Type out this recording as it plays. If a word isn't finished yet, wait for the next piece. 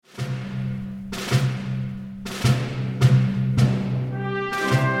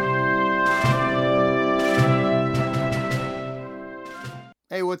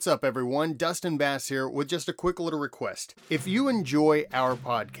What's up, everyone? Dustin Bass here with just a quick little request. If you enjoy our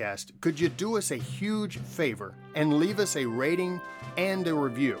podcast, could you do us a huge favor and leave us a rating and a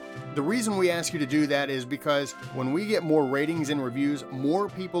review? The reason we ask you to do that is because when we get more ratings and reviews, more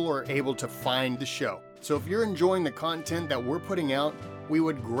people are able to find the show. So if you're enjoying the content that we're putting out, we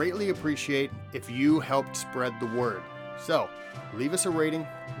would greatly appreciate if you helped spread the word. So leave us a rating,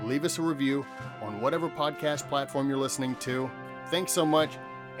 leave us a review on whatever podcast platform you're listening to. Thanks so much,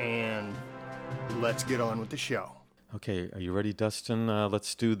 and let's get on with the show. Okay, are you ready, Dustin?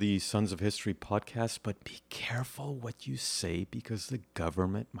 Let's do the Sons of History podcast, but be careful what you say because the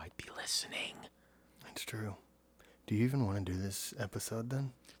government might be listening. That's true. Do you even want to do this episode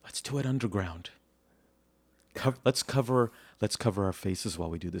then? Let's do it underground. Let's cover our faces while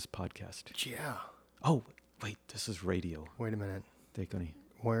we do this podcast. Yeah. Oh, wait, this is radio. Wait a minute.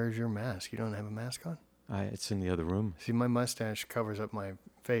 Where's your mask? You don't have a mask on? It's in the other room. See, my mustache covers up my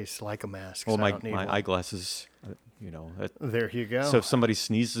face like a mask. Well, so my eyeglasses, there you go. So if somebody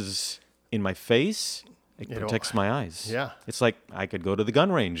sneezes in my face, it protects my eyes. Yeah. It's like I could go to the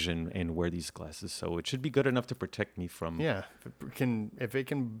gun range and wear these glasses, so it should be good enough to protect me from... Yeah. If it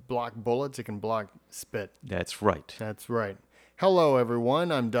can block bullets, it can block spit. That's right. That's right. Hello,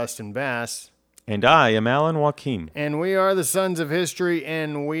 everyone. I'm Dustin Bass. And I am Alan Wakim. And we are the Sons of History,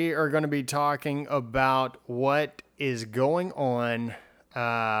 and we are going to be talking about what is going on,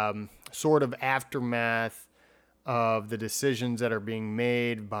 sort of aftermath of the decisions that are being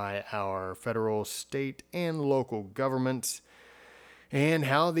made by our federal, state, and local governments, and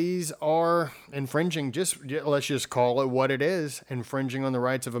how these are infringing, let's just call it what it is, infringing on the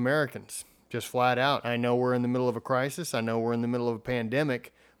rights of Americans. Just flat out. I know we're in the middle of a crisis. I know we're in the middle of a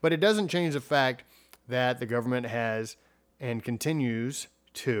pandemic. But it doesn't change the fact that the government has and continues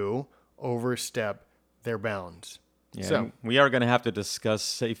to overstep their bounds. Yeah, so we are going to have to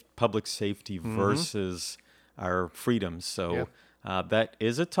discuss public safety versus our freedoms. So that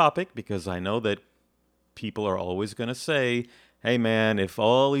is a topic because I know that people are always going to say, hey, man, if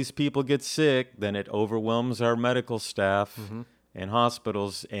all these people get sick, then it overwhelms our medical staff and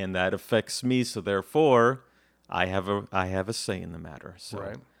hospitals, and that affects me. So therefore, I have a say in the matter. So.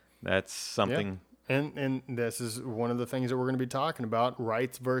 Right. That's something. Yeah. And this is one of the things that we're going to be talking about,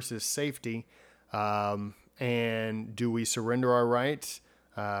 rights versus safety. And do we surrender our rights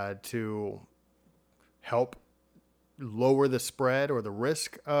to help lower the spread or the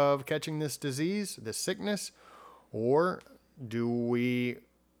risk of catching this disease, this sickness? Or do we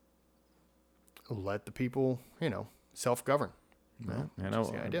let the people, self-govern?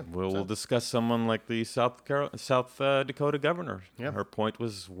 We'll discuss someone like the South Dakota governor. Yeah. Her point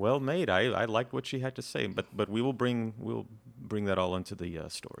was well made. I liked what she had to say, but we'll bring that all into the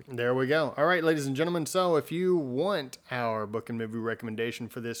story. There we go. All right, ladies and gentlemen. So if you want our book and movie recommendation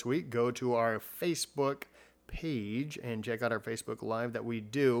for this week, go to our Facebook page and check out our Facebook Live that we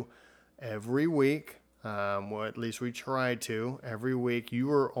do every week. Well, at least we try to every week. You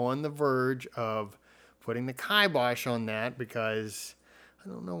are on the verge of putting the kibosh on that because I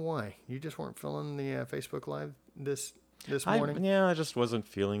don't know why. You just weren't feeling the Facebook Live this morning? I just wasn't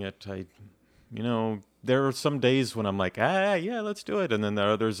feeling it. There are some days when I'm like, yeah, let's do it. And then there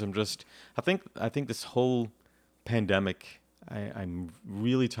are others I think this whole pandemic, I'm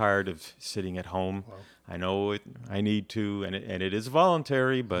really tired of sitting at home. Well, I know I need to, and it is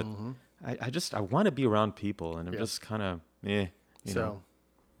voluntary, but I want to be around people, and I'm just kind of, So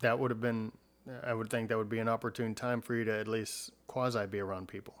that would have been... I would think that would be an opportune time for you to at least quasi be around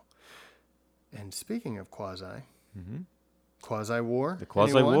people. And speaking of quasi war. The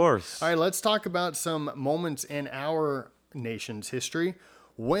quasi wars. All right, let's talk about some moments in our nation's history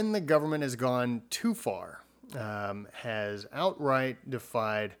when the government has gone too far, has outright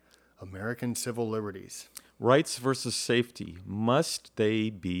defied American civil liberties. Rights versus safety. Must they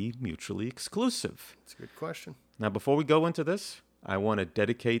be mutually exclusive? That's a good question. Now, before we go into this, I want to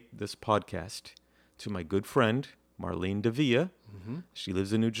dedicate this podcast to my good friend, Marlene Davia. She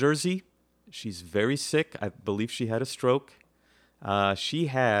lives in New Jersey. She's very sick. I believe she had a stroke. She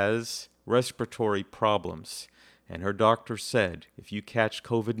has respiratory problems. And her doctor said, if you catch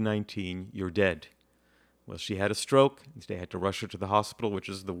COVID-19, you're dead. Well, she had a stroke. They had to rush her to the hospital, which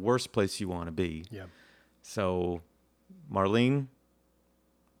is the worst place you want to be. Yeah. So, Marlene,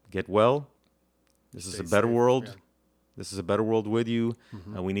 get well. This is Stay a better safe. world. Yeah. This is a better world with you.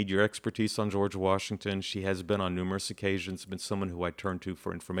 We need your expertise on George Washington. She has been on numerous occasions, been someone who I turn to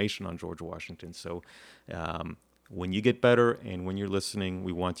for information on George Washington. So when you get better and when you're listening,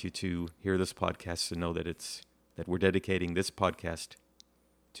 we want you to hear this podcast and know that we're dedicating this podcast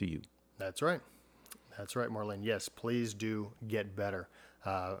to you. That's right. That's right, Marlene. Yes, please do get better.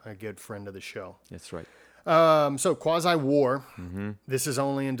 a good friend of the show. That's right. So quasi-war, this is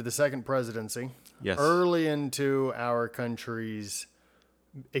only into the second presidency. Yes. Early into our country's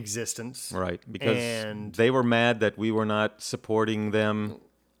existence. Right, because they were mad that we were not supporting them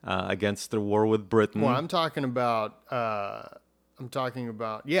against the war with Britain. Well, I'm talking about, yeah.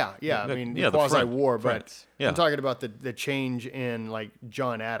 I mean, the quasi-war, France. Yeah. I'm talking about the change in, like,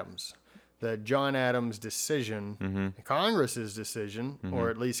 John Adams. The John Adams decision, Congress's decision, or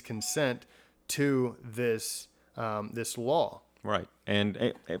at least consent to this law. Right.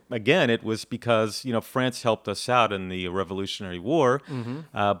 And again, it was because, France helped us out in the Revolutionary War,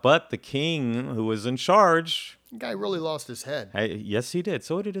 but the king who was in charge... The guy really lost his head. Yes, he did.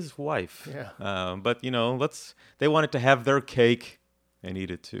 So did his wife. Yeah. But, they wanted to have their cake and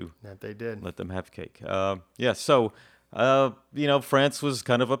eat it too. That they did. Let them have cake. So, France was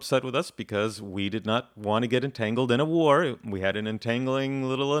kind of upset with us because we did not want to get entangled in a war. We had an entangling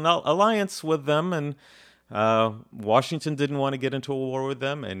little alliance with them, and Washington didn't want to get into a war with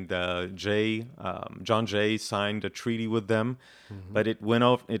them, and John Jay signed a treaty with them, but it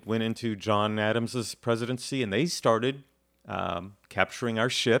went into John Adams's presidency, and they started capturing our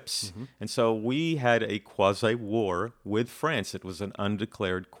ships, and so we had a quasi-war with France. It was an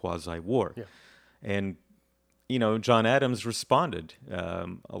undeclared quasi-war, and John Adams responded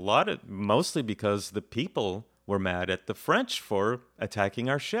mostly because the people were mad at the French for attacking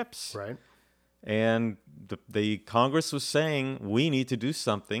our ships, right? And the Congress was saying, we need to do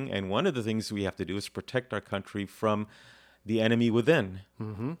something. And one of the things we have to do is protect our country from the enemy within.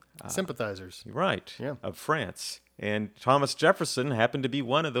 Sympathizers. Right. Yeah. Of France. And Thomas Jefferson happened to be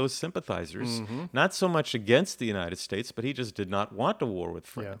one of those sympathizers. Not so much against the United States, but he just did not want a war with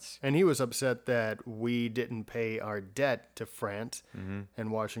France. Yeah. And he was upset that we didn't pay our debt to France.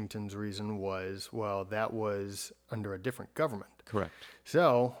 And Washington's reason was, well, that was under a different government. Correct.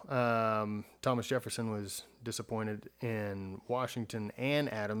 So Thomas Jefferson was disappointed in Washington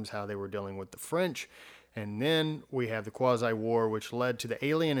and Adams, how they were dealing with the French. And then we have the quasi-war, which led to the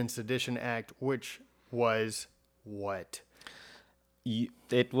Alien and Sedition Act, which was what?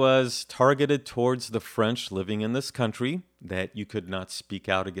 It was targeted towards the French living in this country, that you could not speak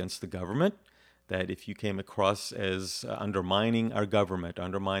out against the government, that if you came across as undermining our government,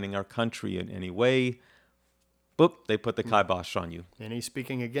 undermining our country in any way, boop, they put the kibosh on you. Any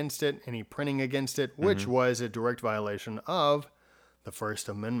speaking against it, any printing against it, which was a direct violation of the First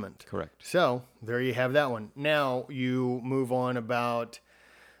Amendment. Correct. So there you have that one. Now you move on about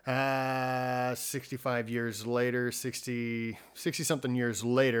 65 years later, 60-something years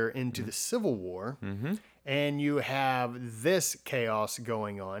later into the Civil War, and you have this chaos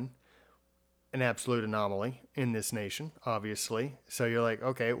going on, an absolute anomaly in this nation, obviously. So you're like,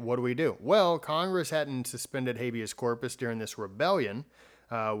 okay, what do we do? Well, Congress hadn't suspended habeas corpus during this rebellion,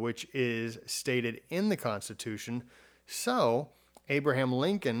 which is stated in the Constitution. So Abraham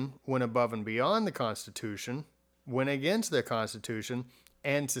Lincoln went above and beyond the Constitution, went against the Constitution,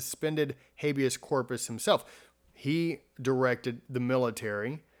 and suspended habeas corpus himself. He directed the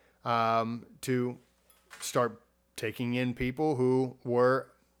military to start taking in people who were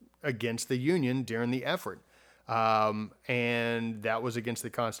against the Union during the effort. And that was against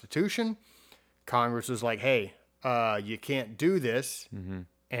the Constitution. Congress was like, hey, you can't do this.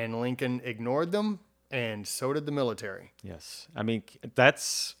 And Lincoln ignored them, and so did the military. Yes. I mean,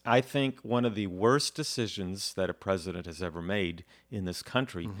 that's, I think, one of the worst decisions that a president has ever made in this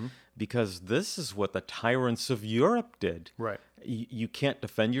country, because this is what the tyrants of Europe did. Right. You can't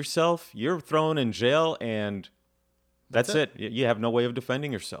defend yourself. You're thrown in jail, and that's it. You have no way of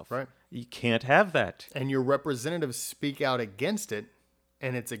defending yourself. Right. You can't have that. And your representatives speak out against it,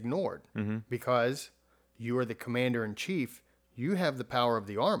 and it's ignored because you are the commander-in-chief. You have the power of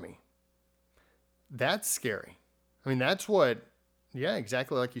the army. That's scary. I mean, that's what,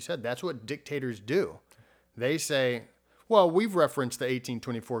 exactly like you said, that's what dictators do. They say, well, we've referenced the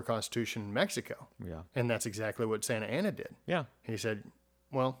 1824 Constitution in Mexico. Yeah. And that's exactly what Santa Anna did. Yeah. He said,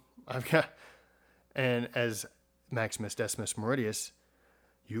 well, I've got, and as Maximus Decimus Meridius,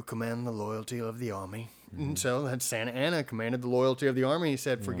 you command the loyalty of the army. And so that Santa Anna commanded the loyalty of the army. He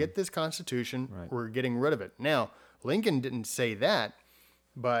said, forget this Constitution. Right. We're getting rid of it. Now, Lincoln didn't say that.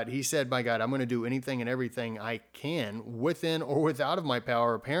 But he said, by God, I'm going to do anything and everything I can, within or without of my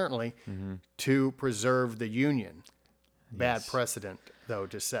power, apparently, to preserve the Union. Bad precedent, though,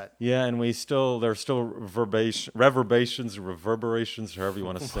 to set. Yeah, and there's still reverberations, however you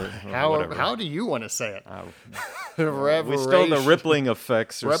want to say it. How do you want to say it? We still, the rippling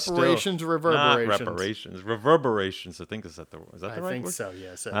effects are reparations, reverberations. Reverberations, I think, is that the right word? I think so,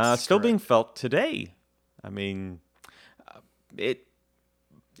 yes. Still being felt today. I mean,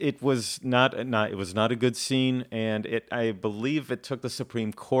 it was not a good scene, and I believe it took the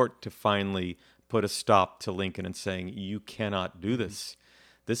Supreme Court to finally put a stop to Lincoln and saying, you cannot do this.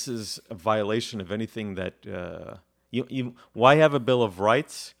 This is a violation of anything that why have a Bill of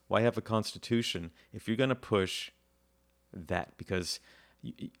Rights? Why have a Constitution if you're going to push that? Because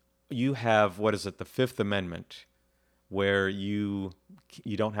you have, what is it, the Fifth Amendment, where you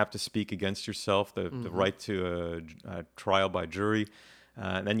don't have to speak against yourself, the right to a trial by jury.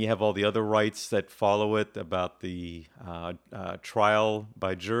 And then you have all the other rights that follow it about the trial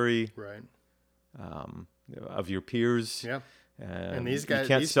by jury Right. Of your peers. Yeah. And You these guys,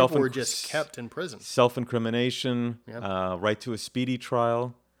 can't these people were just kept in prison. Self-incrimination, Yeah. right to a speedy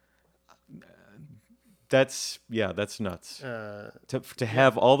trial. That's nuts. To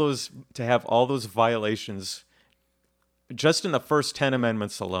have all those violations just in the first 10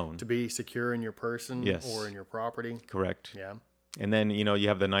 amendments alone. To be secure in your person Yes. or in your property. Correct. Yeah. And then, you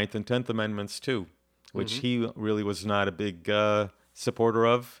have the 9th and 10th amendments too, which he really was not a big supporter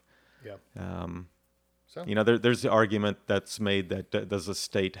of. Yeah. So There's the argument that's made that does a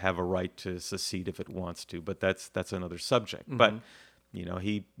state have a right to secede if it wants to, but that's another subject. But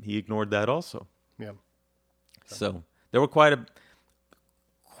he ignored that also. yeah. So there were quite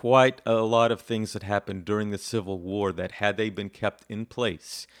a lot of things that happened during the Civil War that, had they been kept in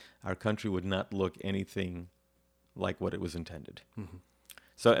place, our country would not look anything like what it was intended.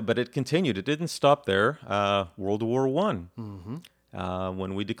 So, but it continued. It didn't stop there. World War I.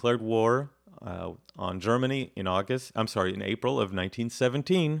 When we declared war on Germany in April of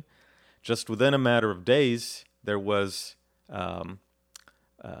 1917, just within a matter of days, there was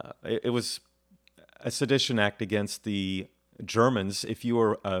it was a sedition act against the Germans. If you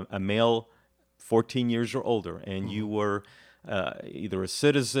were a male 14 years or older, and you were either a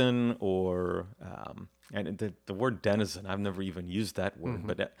citizen or and the word denizen, I've never even used that word,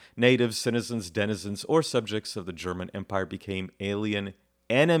 but natives, citizens, denizens, or subjects of the German Empire became alien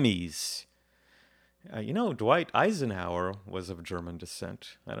enemies. Dwight Eisenhower was of German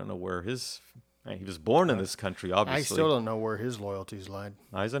descent. I don't know where he was born in this country, obviously. I still don't know where his loyalties lied.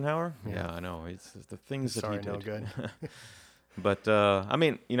 Eisenhower? Yeah, I know. It's the things that he did. No good. But,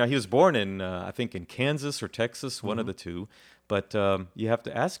 he was born in, I think, in Kansas or Texas, one of the two. But you have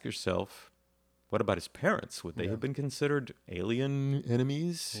to ask yourself, what about his parents? Would they have been considered alien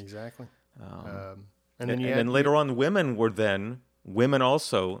enemies? Exactly. And then later on, women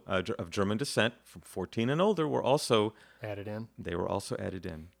also of German descent from 14 and older were also added in. They were also added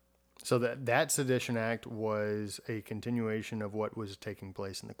in. So that Sedition Act was a continuation of what was taking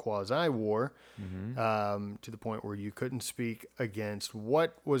place in the Quasi-War, to the point where you couldn't speak against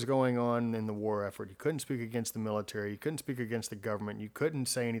what was going on in the war effort. You couldn't speak against the military. You couldn't speak against the government. You couldn't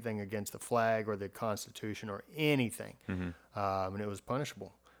say anything against the flag or the Constitution or anything. And it was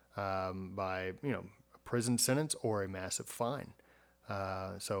punishable by a prison sentence or a massive fine.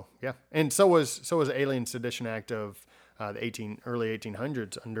 And so was Alien Sedition Act of the early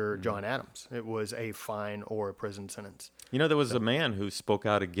 1800s under John Adams. It was a fine or a prison sentence. There was a man who spoke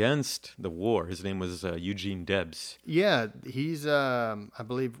out against the war. His name was Eugene Debs. Yeah, he's, I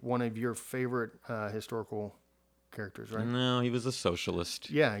believe, one of your favorite historical characters, right? No, he was a socialist.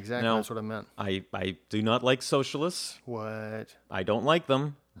 Yeah, exactly. Now, that's what I meant. I do not like socialists. What? I don't like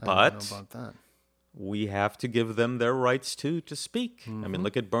them, I but don't know about that. we have to give them their rights to speak. I mean,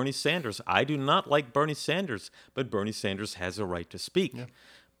 look at Bernie Sanders. I do not like Bernie Sanders, but Bernie Sanders has a right to speak. Yeah.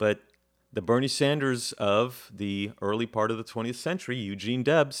 But the Bernie Sanders of the early part of the 20th century, Eugene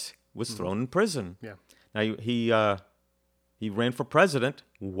Debs, was thrown in prison. Yeah. Now, he ran for president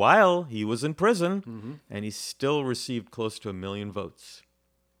while he was in prison, and he still received close to 1 million votes.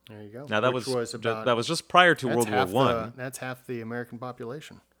 There you go. Now, that was just prior to World War I. That's half the American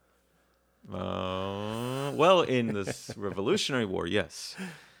population. Well, in this Revolutionary War, yes.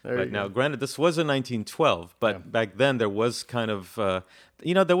 But now, granted, this was in 1912, but back then there was kind of, a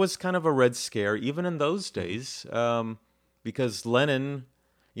Red Scare, even in those days, because Lenin,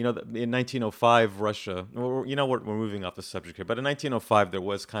 in 1905, Russia, we're moving off the subject here, but in 1905 there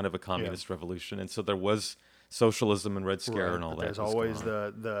was kind of a communist revolution, and so there was socialism and Red Scare and all that. There's always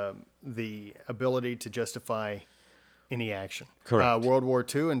the ability to justify any action. Correct. World War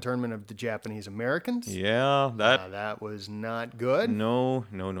II, internment of the Japanese Americans. Yeah, that was not good. No.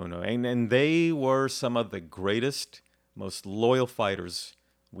 And they were some of the greatest, most loyal fighters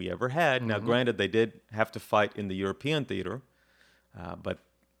we ever had. Now, granted, they did have to fight in the European theater, but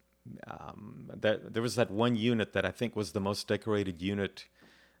there was that one unit that I think was the most decorated unit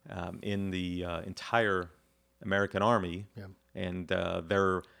in the entire American Army, and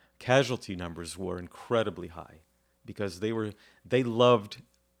their casualty numbers were incredibly high. Because they loved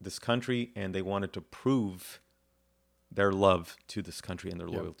this country, and they wanted to prove their love to this country and their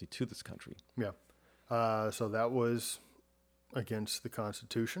loyalty to this country. Yeah. So that was against the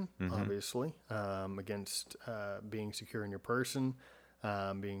Constitution, obviously, against being secure in your person,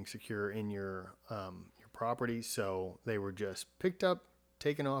 being secure in your property. So they were just picked up,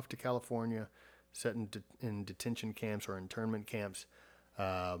 taken off to California, set in detention camps or internment camps.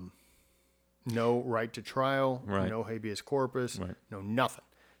 No right to trial, no habeas corpus, no nothing.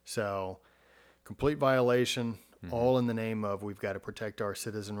 So complete violation, all in the name of we've got to protect our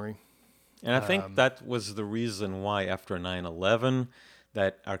citizenry. And I think that was the reason why after 9/11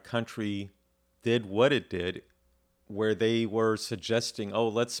 that our country did what it did, where they were suggesting, oh,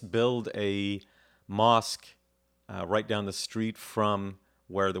 let's build a mosque right down the street from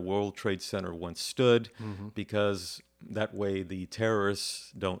where the World Trade Center once stood, because that way the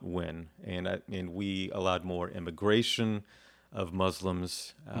terrorists don't win. And we allowed more immigration of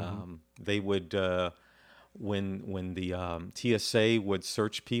Muslims. They would, when the TSA would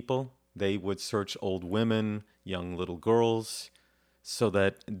search people, they would search old women, young little girls, so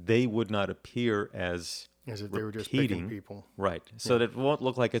that they would not appear as if they were just picking people. Right. So that it won't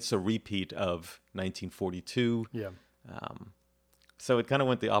look like it's a repeat of 1942. Yeah. So it kind of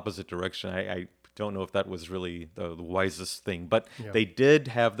went the opposite direction. I don't know if that was really the wisest thing, but they did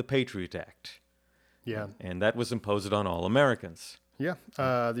have the Patriot Act. Yeah. And that was imposed on all Americans. Yeah.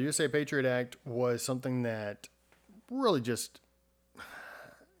 The USA Patriot Act was something that really just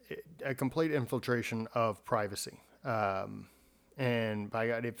a complete infiltration of privacy. And by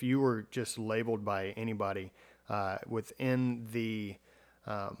God, if you were just labeled by anybody within the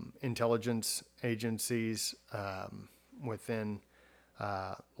intelligence agencies, within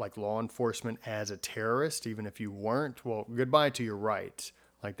like law enforcement as a terrorist, even if you weren't, well, goodbye to your rights.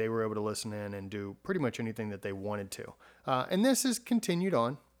 Like they were able to listen in and do pretty much anything that they wanted to. And this has continued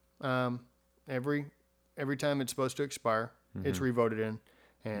on. Every time it's supposed to expire, it's revoted in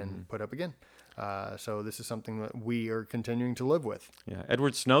and put up again. So this is something that we are continuing to live with. Yeah,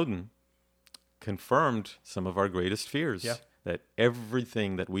 Edward Snowden confirmed some of our greatest fears. Yeah. That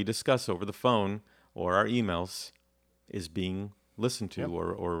everything that we discuss over the phone or our emails is being listened to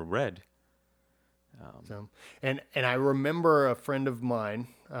or read. So, and I remember a friend of mine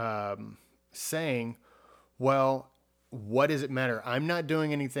saying, well, what does it matter? I'm not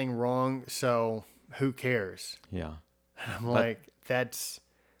doing anything wrong, so who cares? Yeah. I'm like, that's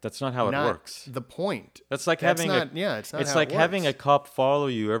not how it works. The point. That's like it's having having a cop follow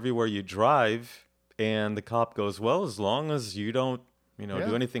you everywhere you drive, and the cop goes, well, as long as you don't,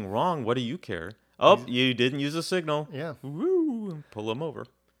 do anything wrong, what do you care? Oh, you didn't use a signal. Yeah. Woo! Pull them over.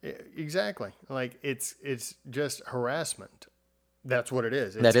 Exactly. Like it's just harassment. That's what it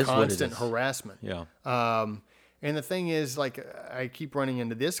is. It's that is constant what it is. Harassment. Yeah. And the thing is, like, I keep running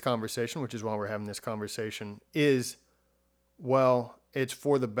into this conversation, which is why we're having this conversation, is, well, it's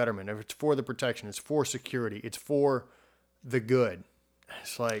for the betterment. If it's for the protection, it's for security, it's for the good.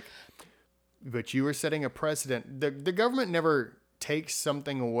 It's like, but you are setting a precedent. The government never takes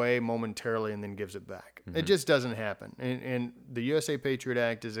something away momentarily and then gives it back. It just doesn't happen. And the USA Patriot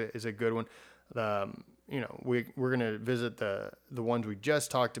Act is a good one. We're going to visit the ones we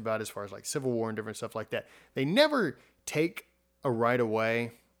just talked about as far as like Civil War and different stuff like that. They never take a right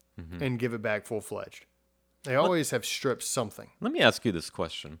away and give it back full-fledged. They always have stripped something. Let me ask you this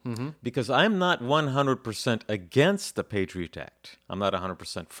question, because I'm not 100% against the Patriot Act. I'm not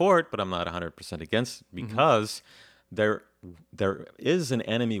 100% for it, but I'm not 100% against it because there is an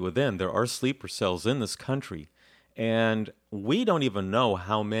enemy within. There are sleeper cells in this country, and we don't even know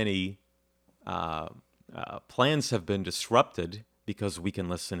how many plans have been disrupted because we can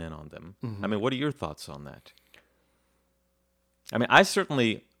listen in on them. I mean, what are your thoughts on that? I mean, I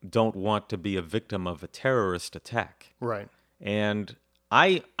certainly don't want to be a victim of a terrorist attack. Right. And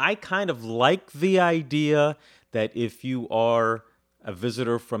I kind of like the idea that if you are a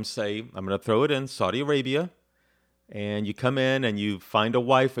visitor from, say, I'm going to throw it in, Saudi Arabia, and you come in and you find a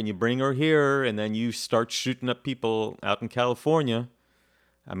wife and you bring her here and then you start shooting up people out in California.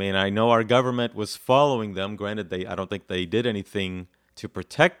 I mean, I know our government was following them. Granted, I don't think they did anything to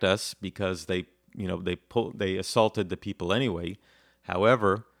protect us because they assaulted the people anyway.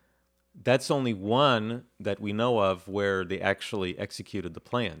 However, that's only one that we know of where they actually executed the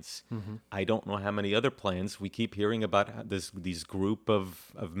plans. I don't know how many other plans. We keep hearing about these group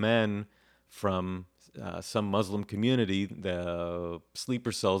of men from some Muslim community, the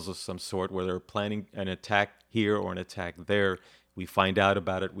sleeper cells of some sort, where they're planning an attack here or an attack there. We find out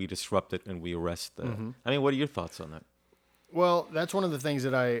about it, we disrupt it, and we arrest them. I mean, what are your thoughts on that? Well, that's one of the things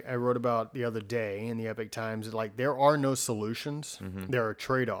that I wrote about the other day in the Epic Times. Like, there are no solutions. There are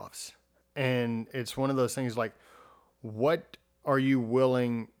trade-offs. And it's one of those things like, what are you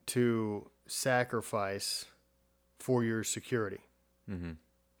willing to sacrifice for your security?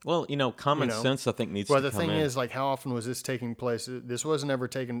 Well, common sense, I think, needs Well, to the come thing in. is, like, how often was this taking place? This had never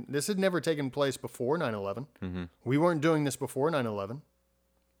taken place before 9/11. We weren't doing this before 9/11.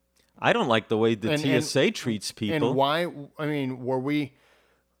 I don't like the way the And- TSA treats people. And why? I mean, we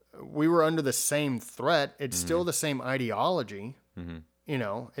were under the same threat. It's still the same ideology.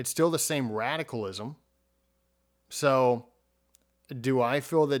 It's still the same radicalism. So, do I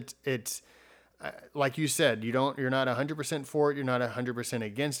feel that it's like you said? You're not 100% for it. You're not 100%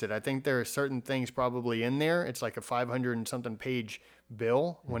 against it. I think there are certain things probably in there. It's like a 500 and something page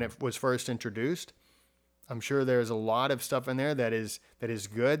bill when it was first introduced. I'm sure there's a lot of stuff in there that is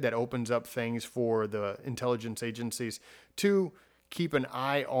good, that opens up things for the intelligence agencies to keep an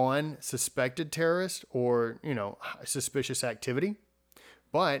eye on suspected terrorists or, suspicious activity.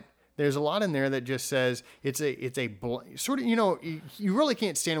 But there's a lot in there that just says it's a sort of, you really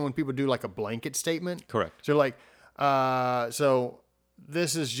can't stand it when people do like a blanket statement. Correct. So like, so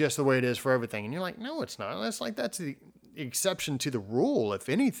this is just the way it is for everything. And you're like, no, it's not. That's the exception to the rule, if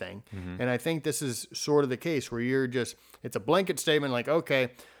anything. And I think this is sort of the case where it's a blanket statement like,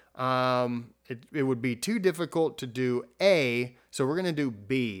 okay, it would be too difficult to do A, so we're going to do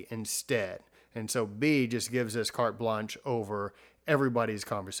B instead. And so B just gives us carte blanche over everybody's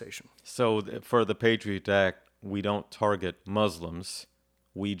conversation. So for the Patriot Act, we don't target Muslims.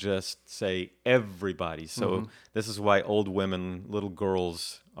 We just say everybody. So this is why old women, little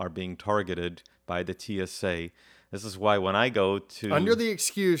girls are being targeted by the TSA. This is why when I go to... Under the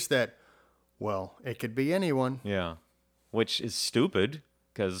excuse that, well, it could be anyone. Yeah, which is stupid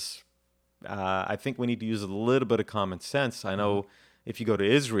because I think we need to use a little bit of common sense. I know if you go to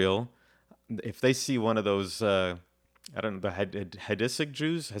Israel, if they see one of those, the Hasidic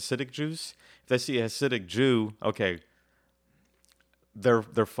Jews, if they see a Hasidic Jew, okay, they're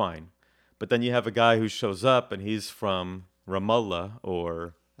fine. But then you have a guy who shows up and he's from Ramallah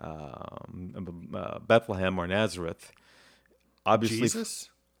or Bethlehem or Nazareth. Obviously, Jesus?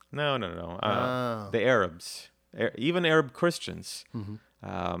 No. The Arabs, even Arab Christians.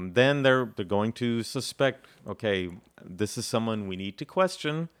 Then they're going to suspect. Okay, this is someone we need to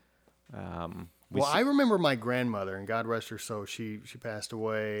question. I remember my grandmother, and God rest her soul. She passed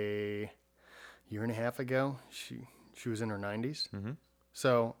away a year and a half ago. She was in her 90s.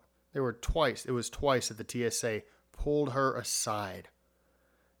 So it was twice that the TSA pulled her aside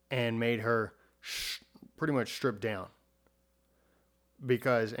and made her pretty much strip down.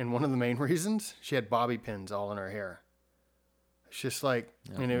 And one of the main reasons, she had bobby pins all in her hair. It's just like,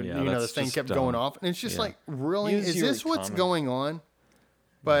 the thing kept going off. And it's just like, really? Is this what's going on?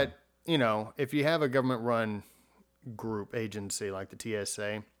 But, if you have a government-run group agency like the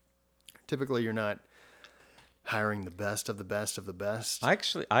TSA, typically you're not hiring the best of the best of the best.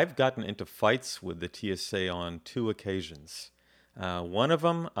 Actually, I've gotten into fights with the TSA on 2 occasions. One of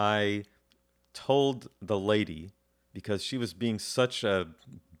them, I told the lady, because she was being such a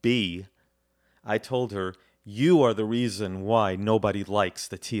bee, I told her, you are the reason why nobody likes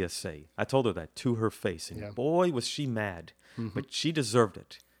the TSA. I told her that to her face, and boy, was she mad. But she deserved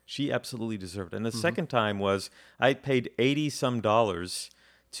it. She absolutely deserved it. And the second time was, I paid $80-some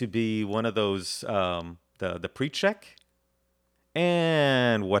to be one of those, the pre-check.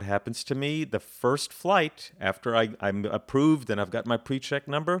 And what happens to me? The first flight, after I'm approved and I've got my pre-check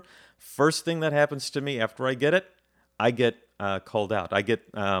number, first thing that happens to me after I get it, I get called out. I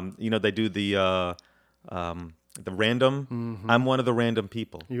get, they do the random. I'm one of the random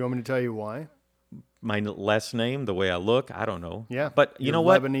people. You want me to tell you why? My last name, the way I look, I don't know. Yeah, but you know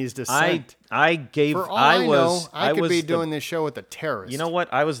what? Lebanese descent. I gave. For all I could be the, doing this show with a terrorist. You know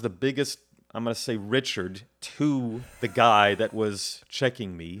what? I was the biggest. I'm going to say Richard to the guy that was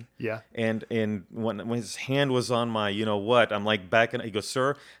checking me. Yeah. And when his hand was on my, I'm like back and he goes,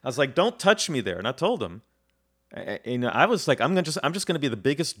 sir. I was like, don't touch me there. And I told him. And I was like, I'm just going to be the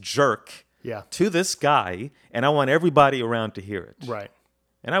biggest jerk. Yeah. To this guy, and I want everybody around to hear it. Right.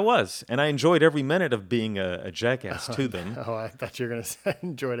 And I was. And I enjoyed every minute of being a jackass to them. Oh, I thought you were going to say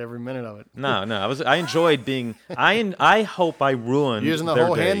enjoyed every minute of it. No. I enjoyed being... I hope I ruined using the their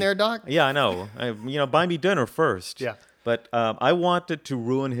whole day. hand there, Doc? Yeah, I know. Buy me dinner first. Yeah. But I wanted to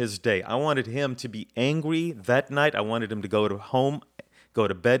ruin his day. I wanted him to be angry that night. I wanted him to go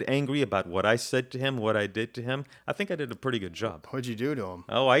to bed angry about what I said to him, what I did to him. I think I did a pretty good job. What'd you do to him?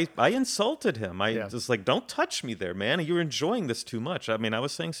 Oh, I insulted him. I was like, don't touch me there, man. You're enjoying this too much. I mean, I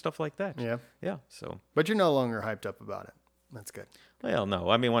was saying stuff like that. Yeah. Yeah, so. But you're no longer hyped up about it. That's good. Well, no.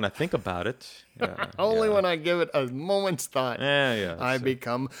 I mean, when I think about it, Only when I give it a moment's thought, yeah, I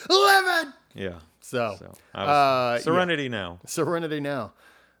become livid. yeah. So, I was, Serenity yeah. now. Serenity now.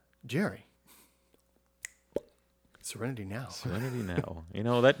 Jerry. Serenity now. Serenity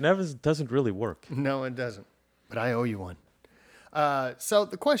now. That never doesn't really work. No, it doesn't. But I owe you one. So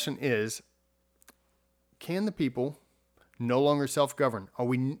the question is, can the people no longer self-govern? Are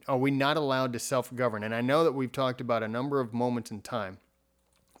we not allowed to self-govern? And I know that we've talked about a number of moments in time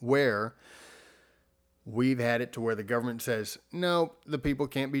where we've had it to where the government says, no, the people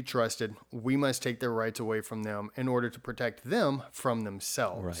can't be trusted. We must take their rights away from them in order to protect them from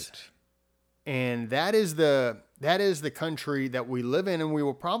themselves. Right. And that is the country that we live in, and we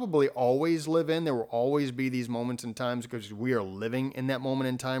will probably always live in. There will always be these moments and times because we are living in that moment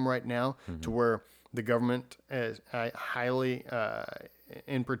in time right now, to where the government, is highly,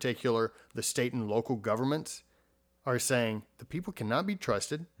 in particular, the state and local governments, are saying the people cannot be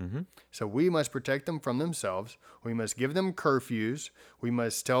trusted. So we must protect them from themselves. We must give them curfews. We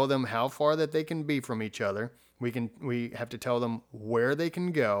must tell them how far that they can be from each other. We have to tell them where they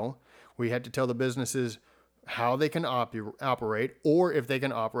can go. We have to tell the businesses how they can operate, or if they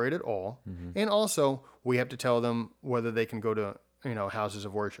can operate at all. And also, we have to tell them whether they can go to houses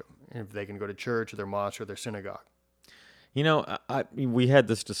of worship, if they can go to church or their mosque or their synagogue. We had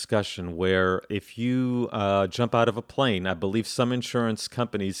this discussion where if you jump out of a plane, I believe some insurance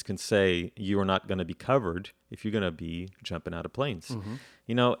companies can say you are not going to be covered if you're going to be jumping out of planes.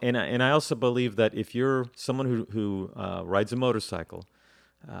 And I also believe that if you're someone who rides a motorcycle,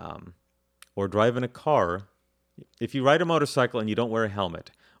 or driving a car, if you ride a motorcycle and you don't wear a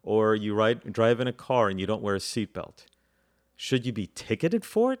helmet, or you drive in a car and you don't wear a seatbelt, should you be ticketed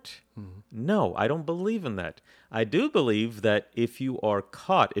for it? No, I don't believe in that. I do believe that if you are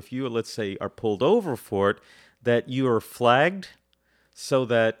caught, if you, let's say, are pulled over for it, that you are flagged so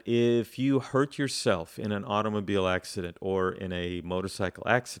that if you hurt yourself in an automobile accident or in a motorcycle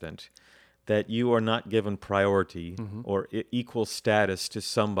accident, that you are not given priority or equal status to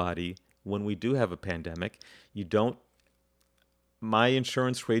somebody. When we do have a pandemic, my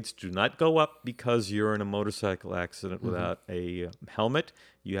insurance rates do not go up because you're in a motorcycle accident without a helmet.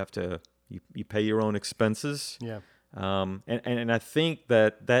 You have to, you pay your own expenses. Yeah. And I think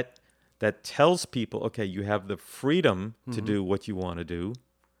that tells people, okay, you have the freedom to do what you want to do,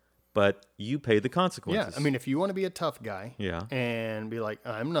 but you pay the consequences. Yeah, I mean, if you want to be a tough guy Yeah. and be like,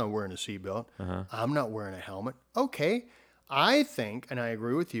 I'm not wearing a seatbelt, I'm not wearing a helmet, okay, I think, and I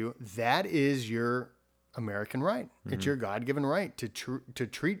agree with you, that is your American right. It's your God-given right to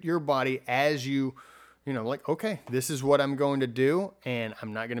treat your body as like, okay, this is what I'm going to do, and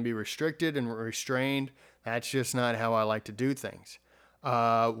I'm not going to be restricted and restrained. That's just not how I like to do things.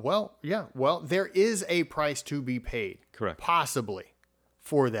 Well, there is a price to be paid. Correct. Possibly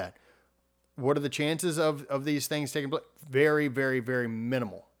for that. What are the chances of these things taking place? Very, very, very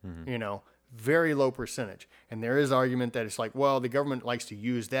minimal, very low percentage. And there is argument that it's like, well, the government likes to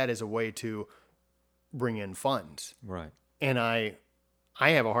use that as a way to bring in funds. Right. And I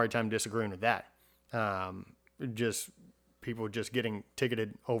have a hard time disagreeing with that. Just people just getting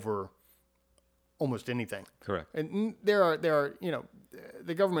ticketed over almost anything. Correct. And there are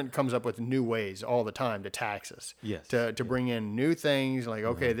the government comes up with new ways all the time to tax us. Yes. To bring in new things like,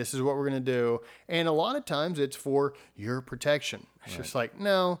 okay, this is what we're going to do. And a lot of times it's for your protection. It's just like,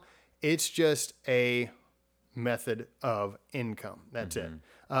 no, it's just a method of income. That's it.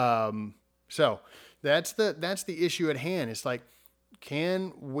 So that's the issue at hand. It's like,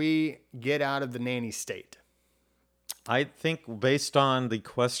 can we get out of the nanny state? I think based on the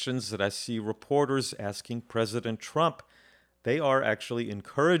questions that I see reporters asking President Trump, they are actually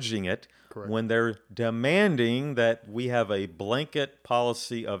encouraging it. Correct. When they're demanding that we have a blanket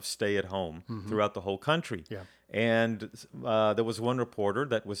policy of stay at home throughout the whole country. Yeah. And there was one reporter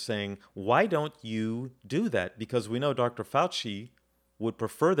that was saying, why don't you do that? Because we know Dr. Fauci would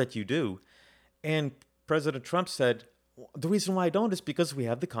prefer that you do. And President Trump said, the reason why I don't is because we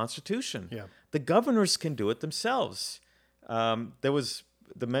have the Constitution. Yeah. The governors can do it themselves. There was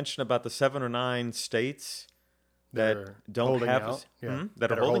the mention about the 7 or 9 states that don't have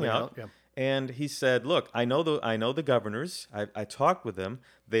that are holding out. Yeah. And he said, "Look, I know the governors. I talked with them.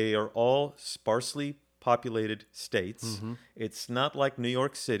 They are all sparsely populated states. It's not like New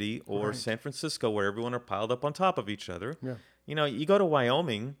York City or San Francisco where everyone are piled up on top of each other. Yeah. You go to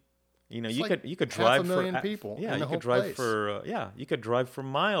Wyoming." It's you like could drive 500,000 people. Yeah, in the you whole could drive place. for you could drive for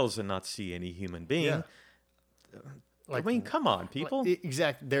miles and not see any human being. Yeah. I mean, come on, people.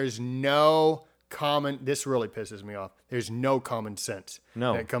 Exactly. There's no common. This really pisses me off. There's no common sense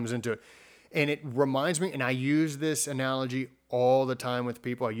No. that comes into it. And it reminds me, and I use this analogy all the time with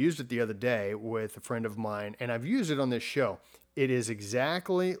people. I used it the other day with a friend of mine, and I've used it on this show. It is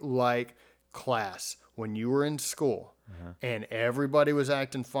exactly like class when you were in school and everybody was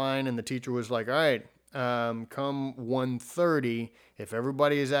acting fine, and the teacher was like, all right, come 1:30, if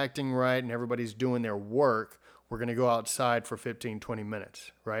everybody is acting right and everybody's doing their work, we're going to go outside for 15, 20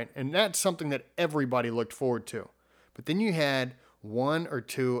 minutes, right? And that's something that everybody looked forward to. But then you had one or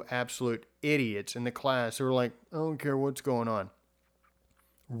two absolute idiots in the class who were like, I don't care what's going on.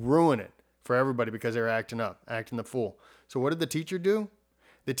 Ruin it for everybody because they're acting up, acting the fool. So what did the teacher do?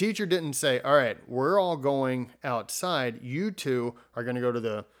 The teacher didn't say, all right, we're all going outside. You two are going to go to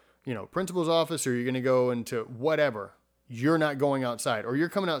the, principal's office, or you're going to go into whatever. You're not going outside, or you're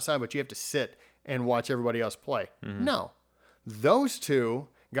coming outside, but you have to sit and watch everybody else play. No, those two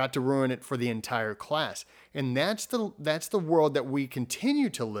got to ruin it for the entire class. And that's the world that we continue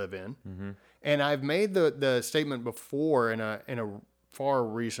to live in. And I've made the statement before in a far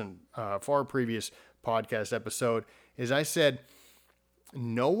previous podcast episode, is I said,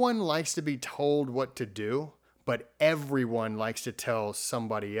 no one likes to be told what to do, but everyone likes to tell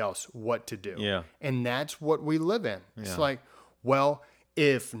somebody else what to do. Yeah. And that's what we live in. It's like, well,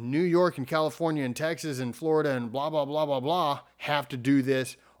 if New York and California and Texas and Florida and blah, blah, blah, blah, blah have to do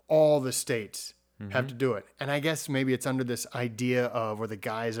this, all the states have to do it. And I guess maybe it's under this idea of, or the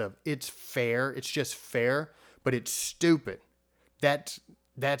guise of, it's fair. It's just fair, but it's stupid. That's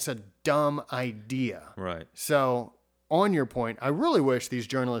a dumb idea. Right. So on your point, I really wish these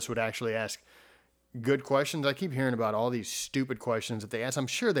journalists would actually ask good questions. I keep hearing about all these stupid questions that they ask. I'm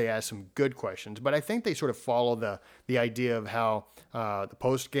sure they ask some good questions, but I think they sort of follow the idea of how the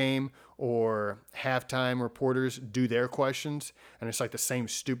post game or halftime reporters do their questions, and it's like the same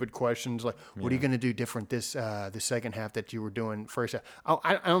stupid questions, like, "What are you going to do different this the second half that you were doing first half?" Oh,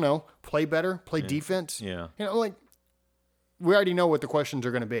 I don't know. Play better. Play defense. Yeah. Like we already know what the questions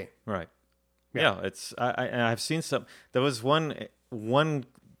are going to be. Right. Yeah. It's I've seen some. There was one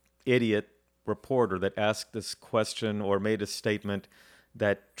idiot reporter that asked this question or made a statement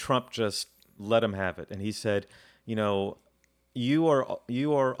that Trump just let him have it, and he said, you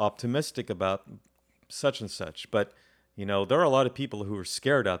are optimistic about such and such, but there are a lot of people who are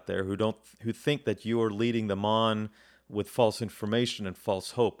scared out there who think that you are leading them on with false information and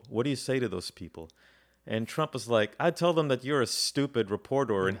false hope. What do you say to those people? And Trump was like, I tell them that you're a stupid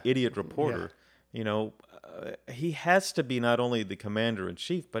reporter or an idiot reporter. He has to be not only the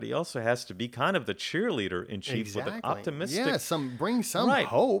commander-in-chief, but he also has to be kind of the cheerleader-in-chief with an optimistic... Yeah, bring some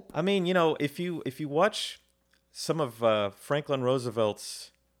hope. I mean, if you watch some of Franklin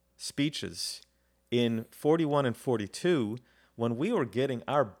Roosevelt's speeches in 41 and 42, when we were getting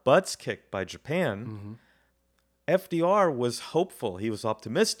our butts kicked by Japan, FDR was hopeful. He was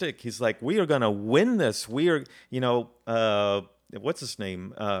optimistic. He's like, we are going to win this. We are, what's his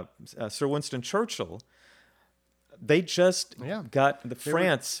name? Sir Winston Churchill. They just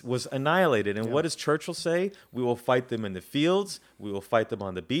France was annihilated. And what does Churchill say? We will fight them in the fields. We will fight them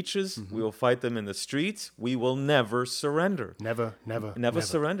on the beaches. We will fight them in the streets. We will never surrender. Never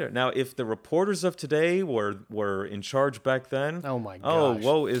surrender. Now, if the reporters of today were in charge back then, oh my gosh. Oh,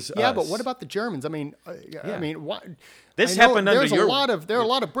 woe is us. Yeah, but what about the Germans? I mean, what? This happened under there are a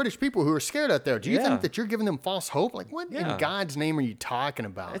lot of British people who are scared out there. Do you think that you're giving them false hope? Like, what in God's name are you talking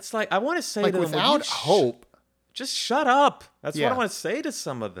about? It's like, I want to say like, to them, without hope. Just shut up. That's what I want to say to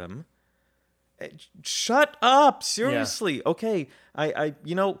some of them. Shut up. Seriously. Yeah. Okay.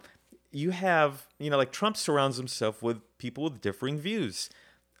 You have, like Trump surrounds himself with people with differing views.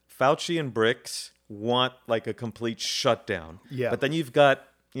 Fauci and Bricks want like a complete shutdown. Yeah. But then you've got,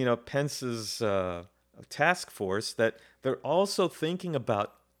 Pence's task force that they're also thinking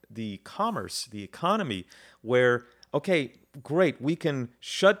about the commerce, the economy, where, okay, great, we can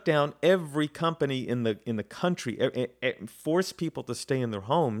shut down every company in the country, force people to stay in their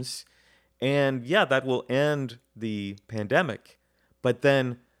homes, and that will end the pandemic. But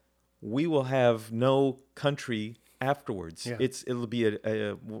then we will have no country afterwards. Yeah. It'll be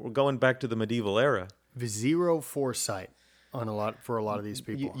we're going back to the medieval era. Zero foresight for a lot of these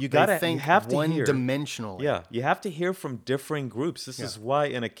people. You have to one-dimensionally. Yeah, you have to hear from differing groups. This is why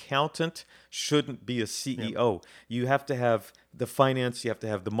an accountant shouldn't be a CEO. Yep. You have to have the finance, you have to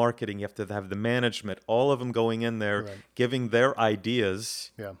have the marketing, you have to have the management, all of them going in there, giving their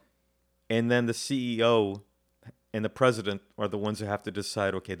ideas. Yeah. And then the CEO and the president are the ones who have to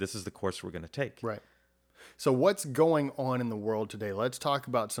decide, okay, this is the course we're going to take. Right. So what's going on in the world today? Let's talk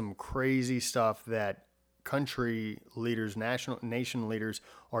about some crazy stuff that country leaders, nation leaders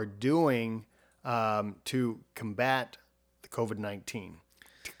are doing to combat the COVID-19,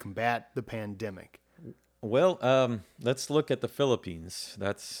 to combat the pandemic? Well, let's look at the Philippines.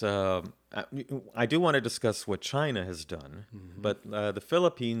 I do want to discuss what China has done, but the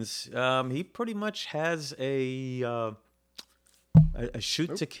Philippines, he pretty much has a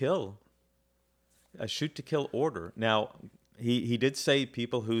shoot to kill order. Now, he did say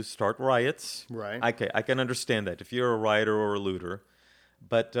people who start riots. Right. I can understand that if you're a rioter or a looter,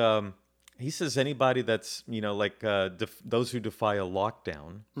 but he says anybody that's like those who defy a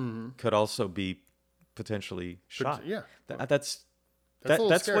lockdown could also be potentially shot. Yeah. That's a little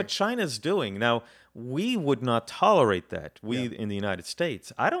that's scary. what China's doing. Now, we would not tolerate that. We in the United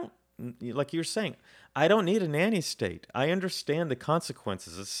States. I don't, like you're saying, I don't need a nanny state. I understand the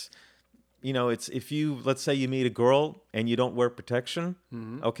consequences. It's if you, let's say you meet a girl and you don't wear protection,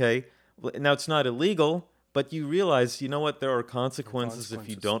 okay? Now it's not illegal, but you realize, you know what, there are consequences if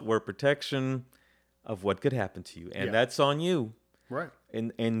you don't wear protection of what could happen to you. And that's on you. Right.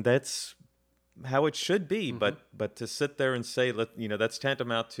 And that's how it should be. But to sit there and say, that's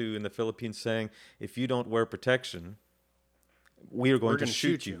tantamount to in the Philippines saying, if you don't wear protection, we're going to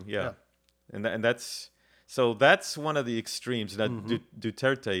shoot you. Yeah. And that's one of the extremes. Now,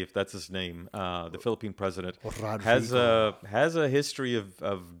 Duterte, if that's his name, the Philippine president, has a history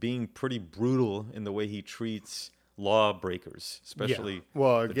of being pretty brutal in the way he treats lawbreakers, especially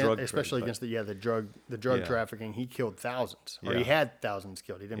against the drug trafficking. He killed thousands, or he had thousands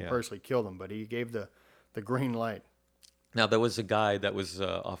killed. He didn't personally kill them, but he gave the green light. Now, there was a guy that was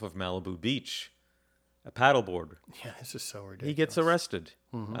off of Malibu Beach, a paddleboarder. Yeah, this is so ridiculous. He gets arrested.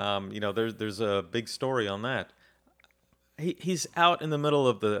 There's a big story on that. He's out in the middle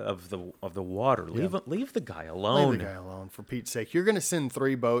of the water. Leave the guy alone. Leave the guy alone, for Pete's sake. You're going to send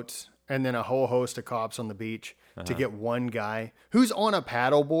 3 boats and then a whole host of cops on the beach to get one guy who's on a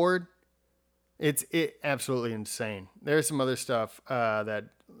paddleboard. It's absolutely insane. There's some other stuff that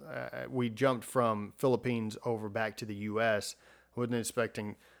we jumped from Philippines over back to the U.S. Wasn't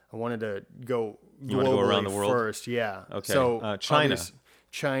expecting. I wanted to go You want to go around the world first. Yeah. Okay. So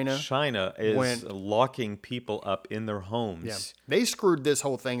China is locking people up in their homes. Yeah. They screwed this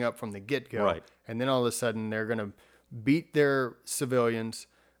whole thing up from the get-go. Right. And then all of a sudden they're going to beat their civilians,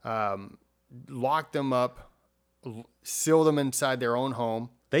 lock them up, seal them inside their own home.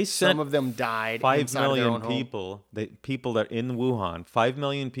 Some of them died. 5 million people. People that in Wuhan, 5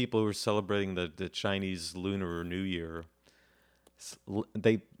 million people who were celebrating the Chinese Lunar New Year.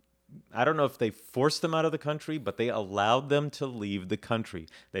 I don't know if they forced them out of the country, but they allowed them to leave the country.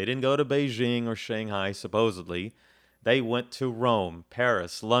 They didn't go to Beijing or Shanghai, supposedly. They went to Rome,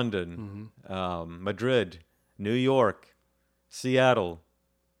 Paris, London, Madrid, New York, Seattle,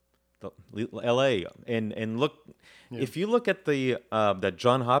 L.A. And look, if you look at that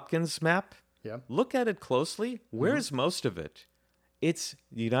John Hopkins map, look at it closely. Where's most of it? It's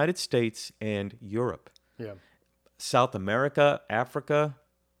the United States and Europe. Yeah. South America, Africa,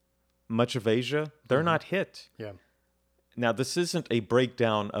 much of Asia, they're not hit. Yeah. Now, this isn't a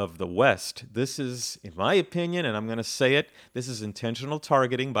breakdown of the West. This is, in my opinion, and I'm going to say it, this is intentional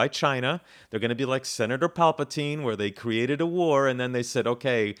targeting by China. They're going to be like Senator Palpatine, where they created a war and then they said,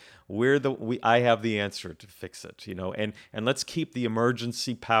 okay, I have the answer to fix it, and let's keep the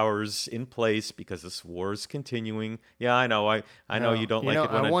emergency powers in place because this war is continuing. Yeah, I know. I know you don't like it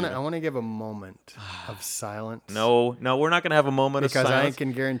when I want to give a moment of silence. No, we're not going to have a moment of silence. Because I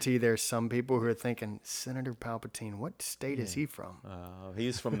can guarantee there's some people who are thinking, Senator Palpatine, what state is he from?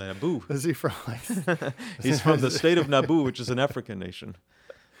 He's from Naboo. Is he from? He's from the state of Naboo, which is an African nation.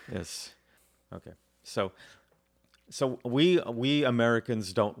 Yes. Okay. So we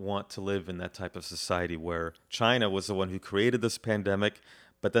Americans don't want to live in that type of society where China was the one who created this pandemic,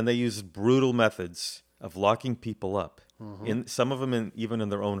 but then they used brutal methods of locking people up, in some of them even in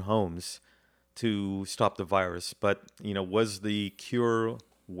their own homes, to stop the virus. But was the cure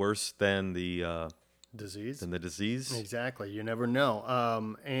worse than the disease? Exactly. You never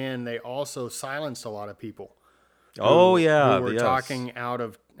know. And they also silenced a lot of people. Who were talking out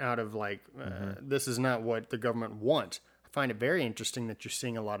of like, this is not what the government wants. I find it very interesting that you're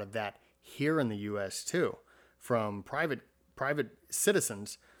seeing a lot of that here in the U.S. too, from private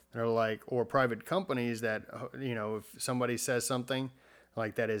citizens that are like, or private companies that, if somebody says something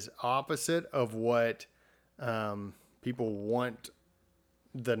like that is opposite of what people want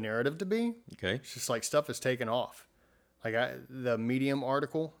the narrative to be. Okay. It's just like stuff is taken off. Like the Medium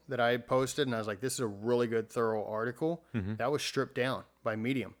article that I posted, and I was like, this is a really good, thorough article. That was stripped down by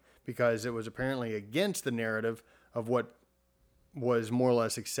Medium because it was apparently against the narrative of what was more or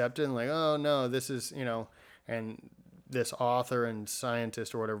less accepted. And like, oh, no, this is, and this author and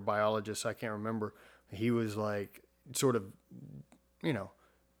scientist or whatever, biologist, I can't remember, he was like sort of,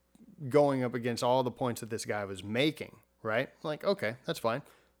 going up against all the points that this guy was making, right? Like, okay, that's fine.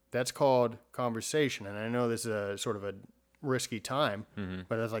 That's called conversation. And I know this is a sort of a risky time,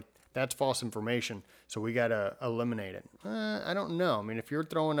 but that's false information. So we got to eliminate it. I don't know. I mean, if you're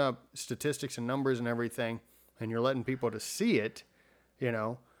throwing up statistics and numbers and everything and you're letting people to see it,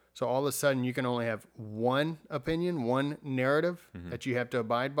 so all of a sudden you can only have one opinion, one narrative that you have to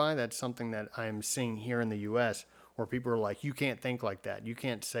abide by. That's something that I'm seeing here in the U.S. where people are like, you can't think like that. You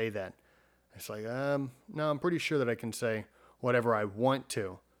can't say that. It's like, no, I'm pretty sure that I can say whatever I want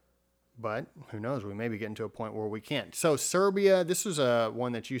to. But who knows? We may be getting to a point where we can't. So Serbia, this was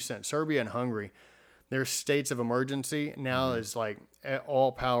one that you sent. Serbia and Hungary, their states of emergency now is like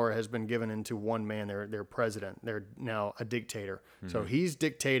all power has been given into one man, their president. They're now a dictator. So he's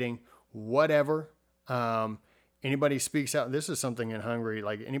dictating whatever. Anybody speaks out. This is something in Hungary.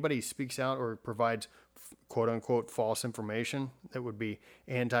 Like anybody speaks out or provides quote unquote false information that would be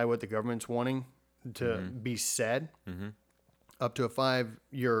anti what the government's wanting to be said. Up to a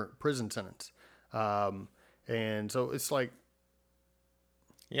 5-year prison sentence. And so it's like...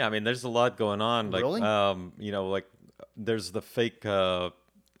 Yeah, I mean, there's a lot going on. Like, really? Like there's the fake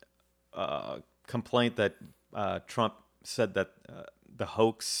complaint that Trump said that the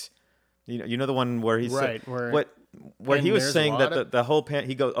hoax, you know the one where he right, said... Where he was saying that the whole...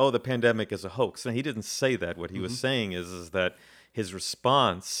 he goes, the pandemic is a hoax. And he didn't say that. What he was saying is that his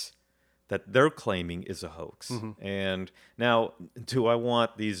response... that they're claiming is a hoax. And now, do I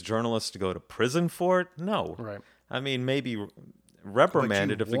want these journalists to go to prison for it? No. Right. I mean, maybe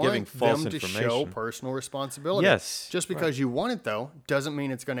reprimanded if they're giving false information. Them to show personal responsibility. Yes. Just because you want it, though, doesn't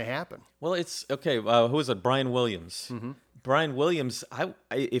mean it's going to happen. Well, it's... Okay, who is it? Brian Williams. Brian Williams,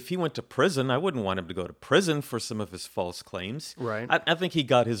 if he went to prison, I wouldn't want him to go to prison for some of his false claims. Right. I think he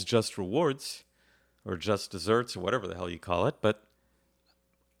got his just rewards, or just desserts, or whatever the hell you call it, but...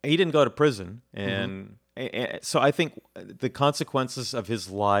 he didn't go to prison, and so I think the consequences of his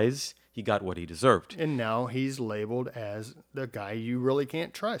lies, he got what he deserved. And now he's labeled as the guy you really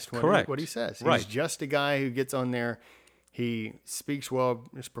can't trust. Correct. What he says. Right. He's just a guy who gets on there. He speaks well,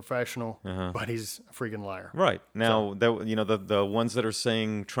 is professional, but he's a freaking liar. Right. Now, the ones that are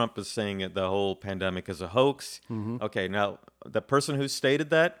saying Trump is saying the whole pandemic is a hoax. Okay, now, the person who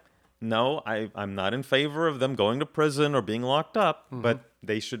stated that, no, I'm not in favor of them going to prison or being locked up, but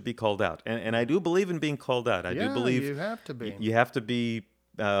they should be called out. And I do believe in being called out. I do believe you have to be. You have to be,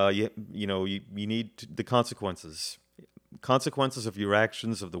 you need the consequences. Consequences of your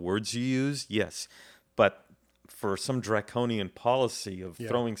actions, of the words you use, yes. But for some draconian policy of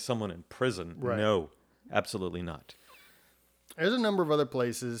throwing someone in prison, no, absolutely not. There's a number of other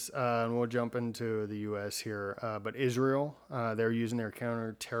places, and we'll jump into the U.S. here, but Israel, they're using their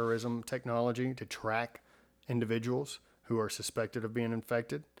counterterrorism technology to track individuals who are suspected of being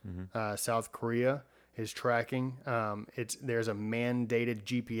infected. South Korea is tracking. There's a mandated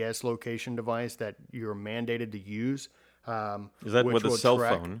GPS location device that you're mandated to use. Is that with a cell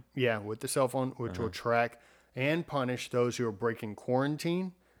phone? Yeah, with the cell phone, which will track and punish those who are breaking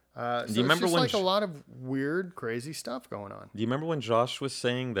quarantine. So do you remember it's just when like a lot of weird, crazy stuff going on. Do you remember when Josh was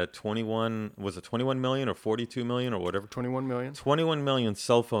saying that 21 million or 42 million or whatever? 21 million. 21 million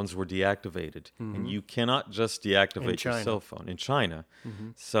cell phones were deactivated. And you cannot just deactivate your cell phone in China.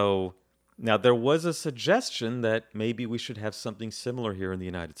 So now there was a suggestion that maybe we should have something similar here in the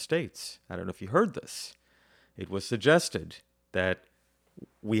United States. I don't know if you heard this. It was suggested that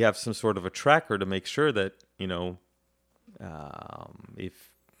we have some sort of a tracker to make sure that,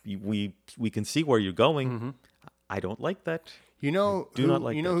 if we can see where you're going. I don't like that. Know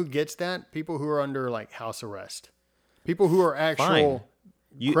who gets that? People who are under like house arrest. People who are actual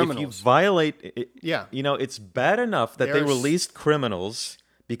criminals. If you violate it, it's bad enough that they released criminals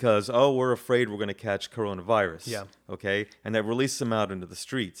because we're afraid we're going to catch coronavirus. Yeah. Okay, and they released them out into the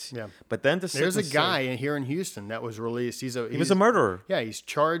streets. Yeah. But then there's a guy here in Houston that was released. He was a murderer. Yeah, he's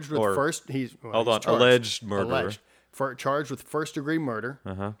charged with alleged murderer. Alleged. Charged with first-degree murder,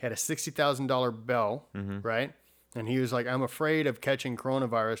 had a $60,000 bail, right? And he was like, I'm afraid of catching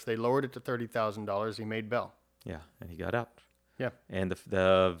coronavirus. They lowered it to $30,000. He made bail. Yeah, and he got out. Yeah. And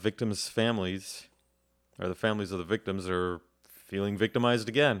the victims' families, or the families of the victims, are feeling victimized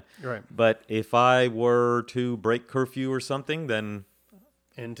again. Right. But if I were to break curfew or something, then...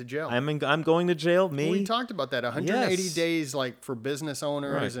 into jail. I'm going to jail. We talked about that. 180 days, like for business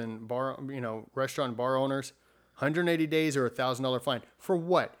owners and restaurant bar owners. 180 days or $1,000 fine. For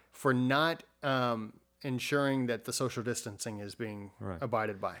what? For not ensuring that the social distancing is being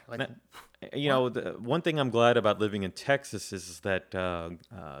abided by. Like, the one thing I'm glad about living in Texas is that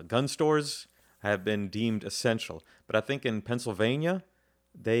gun stores have been deemed essential. But I think in Pennsylvania,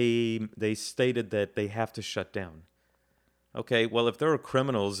 they stated that they have to shut down. Okay, well, if there are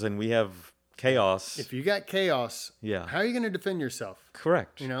criminals and we have chaos, If you got chaos, yeah, how are you going to defend yourself?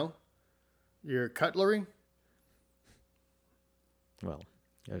 correct. You know, your cutlery. Well,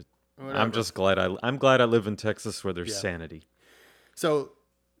 Whatever. I'm glad I live in Texas where there's Yeah. sanity. So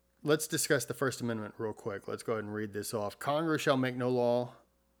let's discuss the First Amendment real quick. Let's go ahead and read this off. Congress shall make no law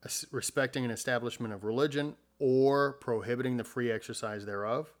respecting an establishment of religion or prohibiting the free exercise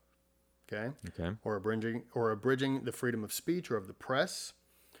thereof. Okay. Okay. Or abridging the freedom of speech or of the press,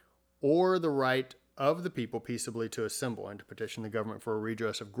 or the right of the people peaceably to assemble and to petition the government for a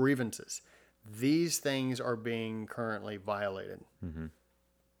redress of grievances. These things are being currently violated. Mm-hmm.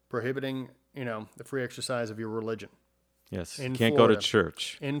 Prohibiting, the free exercise of your religion. Yes. In Can't Florida. go to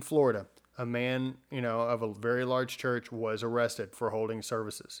church. In Florida, a man, of a very large church was arrested for holding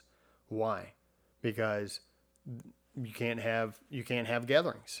services. Why? Because you can't have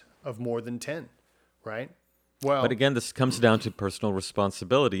gatherings of more than 10, right? Well, But again, this comes down to personal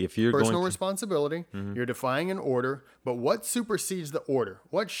responsibility. If you're personal going to, responsibility, you're defying an order, but what supersedes the order?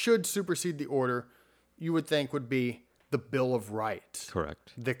 What should supersede the order, you would think would be the Bill of Rights,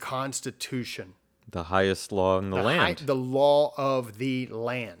 correct, the Constitution, the highest law in the land, the law of the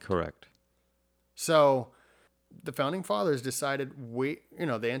land. correct. So the Founding Fathers decided the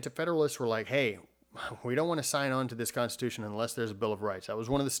Anti-Federalists were like, hey, we don't want to sign on to this Constitution unless there's a Bill of Rights. That was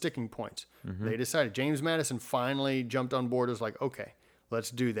one of the sticking points. Mm-hmm. They decided. James Madison finally jumped on board. Was like, okay,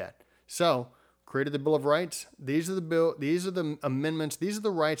 let's do that. So created the Bill of Rights. These are the amendments. These are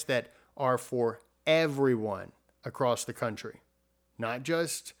the rights that are for everyone across the country, not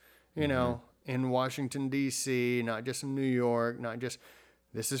just in Washington D.C., not just in New York, not just.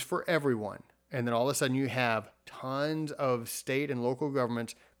 This is for everyone. And then all of a sudden you have tons of state and local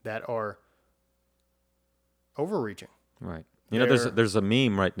governments that are overreaching. Right. There's a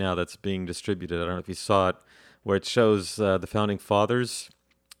meme right now that's being distributed. I don't know if you saw it, where it shows the Founding Fathers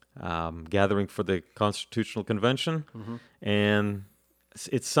gathering for the Constitutional Convention. Mm-hmm. And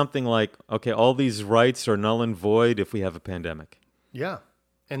it's something like, okay, all these rights are null and void if we have a pandemic. Yeah.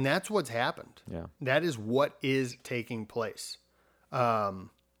 And that's what's happened. Yeah. That is what is taking place. And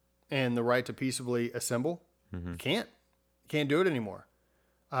the right to peaceably assemble, can't do it anymore.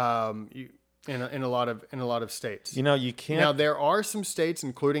 In a lot of states, you can't. Now there are some states,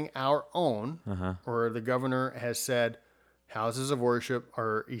 including our own, where the governor has said houses of worship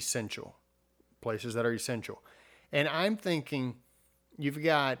are essential, places that are essential. And I'm thinking, you've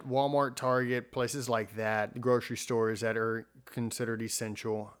got Walmart, Target, places like that, grocery stores that are considered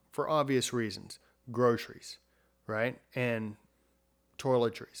essential for obvious reasons, groceries, right, and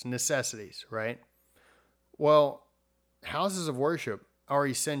toiletries, necessities, right? Well, houses of worship are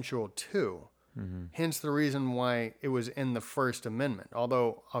essential too. Mm-hmm. Hence the reason why it was in the First Amendment.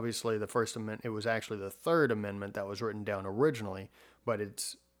 Although obviously the First Amendment, it was actually the Third Amendment that was written down originally, but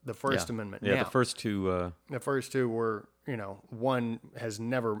it's the First Amendment now. The first two. The first two were, one has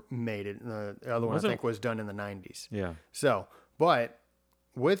never made it. The other one I think was done in the 90s. Yeah. So, but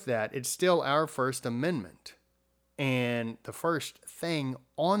with that, it's still our First Amendment. And the first thing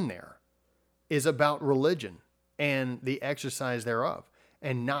on there is about religion and the exercise thereof,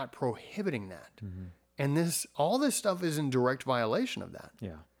 and not prohibiting that. Mm-hmm. And all this stuff is in direct violation of that.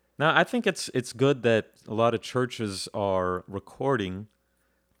 Yeah. Now, I think it's good that a lot of churches are recording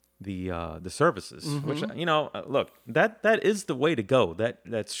the services, which look, that is the way to go.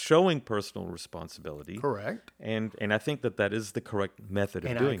 That's showing personal responsibility. Correct. And I think that is the correct method of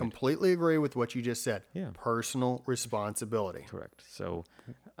doing it. And I completely agree with what you just said. Yeah. Personal responsibility. Correct. So,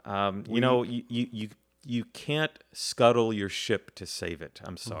 you can't scuttle your ship to save it.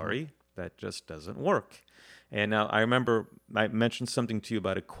 I'm sorry. Mm-hmm. That just doesn't work. And now I remember I mentioned something to you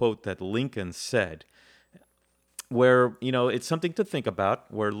about a quote that Lincoln said, where, it's something to think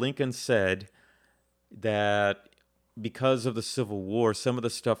about, where Lincoln said that because of the Civil War, some of the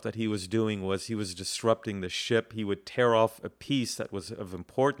stuff that he was doing was he was disrupting the ship. He would tear off a piece that was of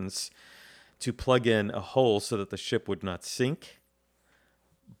importance to plug in a hole so that the ship would not sink.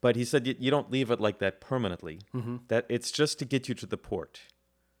 But he said you don't leave it like that permanently. Mm-hmm. That it's just to get you to the port,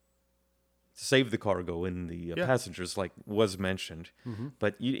 to save the cargo and the passengers, like was mentioned. Mm-hmm.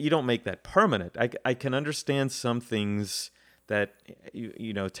 But you don't make that permanent. I can understand some things that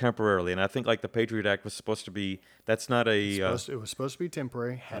temporarily, and I think like the Patriot Act was supposed to be. That's not a. It was supposed to be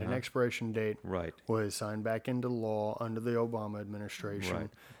temporary. Had an expiration date. Right. Was signed back into law under the Obama administration. Right.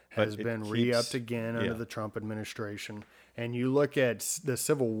 Has been re-upped again under the Trump administration. And you look at the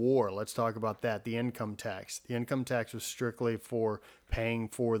Civil War, let's talk about that, the income tax. The income tax was strictly for paying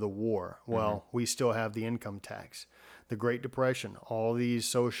for the war. Well, we still have the income tax. the Great Depression, all these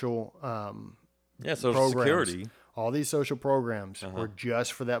social Social programs, Security. all these social programs were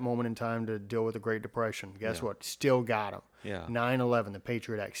just for that moment in time to deal with the Great Depression. Guess what? Still got them. Yeah. 9/11, the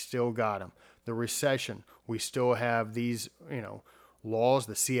Patriot Act, still got them. The recession, we still have these, laws,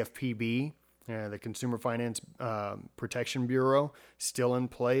 the CFPB, the Consumer Finance Protection Bureau, still in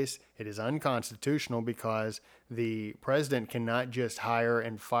place. It is unconstitutional because the president cannot just hire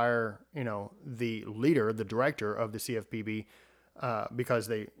and fire, the leader, the director of the CFPB, because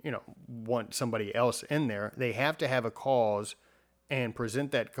they, want somebody else in there. They have to have a cause and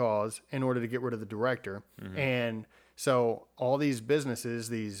present that cause in order to get rid of the director. And so all these businesses,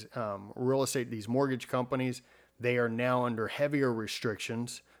 these real estate, these mortgage companies, they are now under heavier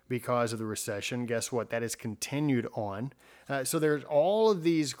restrictions because of the recession. Guess what? That has continued on. So there's all of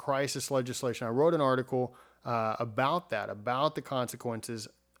these crisis legislation. I wrote an article about that, about the consequences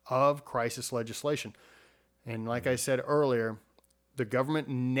of crisis legislation. And like I said earlier, the government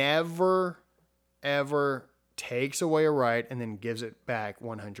never, ever takes away a right and then gives it back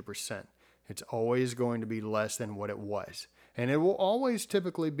 100%. It's always going to be less than what it was. And it will always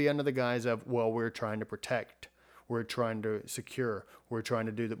typically be under the guise of, well, we're trying to protect, we're trying to secure, we're trying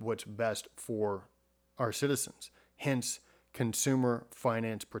to do what's best for our citizens. Hence, Consumer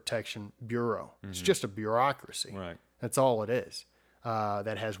Finance Protection Bureau. It's just a bureaucracy. Right. That's all it is.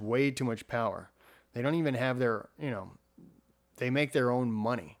 That has way too much power. They don't even have their, they make their own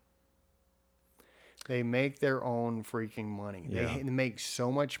money. They make their own freaking money. Yeah. They make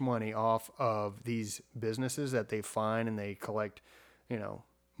so much money off of these businesses that they find and they collect,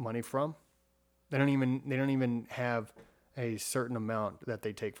 money from. They don't even have a certain amount that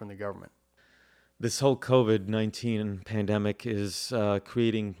they take from the government. This whole COVID-19 pandemic is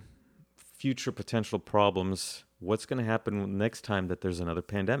creating future potential problems. What's going to happen next time that there's another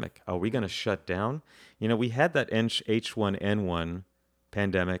pandemic? Are we going to shut down? We had that H1N1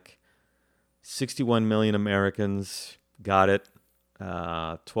 pandemic. 61 million Americans got it.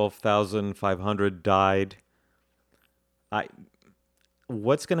 12,500 died.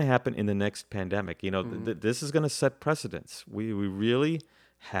 What's going to happen in the next pandemic? This is going to set precedents. We really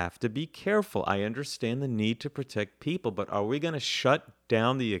have to be careful. I understand the need to protect people, but are we going to shut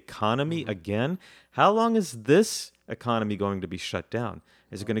down the economy again? How long is this economy going to be shut down?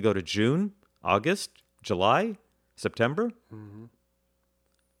 Is it going to go to June, August, July, September?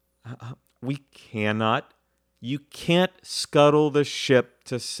 You can't scuttle the ship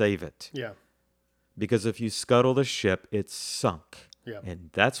to save it. Yeah. Because if you scuttle the ship, it's sunk. Yeah. And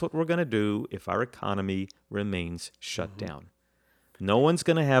that's what we're going to do if our economy remains shut down. No one's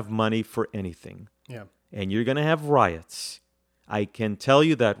going to have money for anything. Yeah. And you're going to have riots. I can tell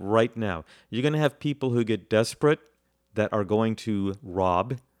you that right now. You're going to have people who get desperate that are going to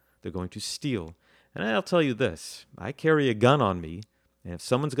rob. They're going to steal. And I'll tell you this. I carry a gun on me. And if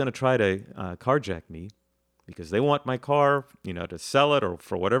someone's going to try to carjack me because they want my car, to sell it or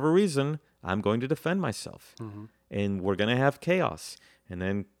for whatever reason, I'm going to defend myself. And we're going to have chaos. And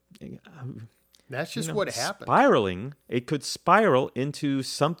then that's just what happens. Spiraling, it could spiral into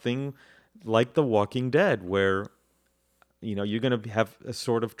something like The Walking Dead where, you're going to have a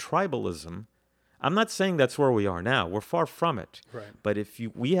sort of tribalism. I'm not saying that's where we are now. We're far from it. Right. But if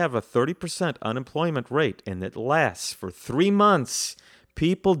we have a 30% unemployment rate and it lasts for 3 months,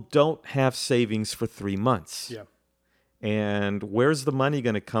 people don't have savings for 3 months. Yeah. And where's the money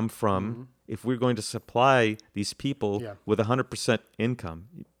going to come from if we're going to supply these people with 100% income?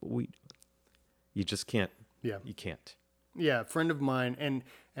 You just can't. Yeah. You can't. Yeah, a friend of mine, and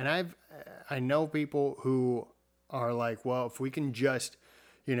I know people who are like, well, if we can just,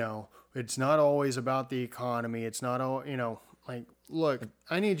 it's not always about the economy. It's not all, look,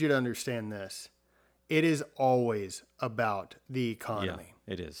 I need you to understand this. It is always about the economy.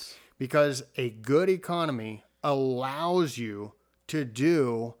 Yeah, it is. Because a good economy allows you to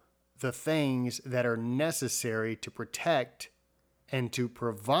do the things that are necessary to protect and to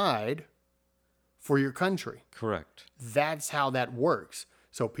provide for your country. Correct. That's how that works.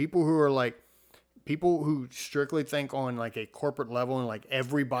 So people who strictly think on like a corporate level and like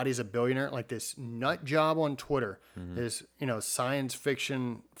everybody's a billionaire, like this nut job on Twitter, this, science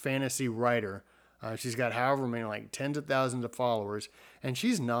fiction fantasy writer. She's got however many, like tens of thousands of followers, and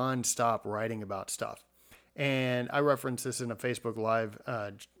she's nonstop writing about stuff. And I referenced this in a Facebook Live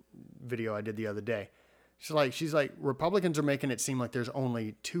video I did the other day. She's like, Republicans are making it seem like there's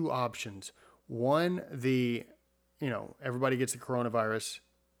only two options. One, everybody gets the coronavirus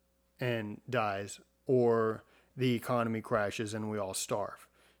and dies, or the economy crashes and we all starve.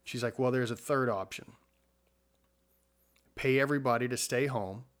 She's like, well, there's a third option. Pay everybody to stay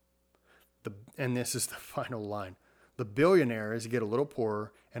home. And this is the final line. The billionaires get a little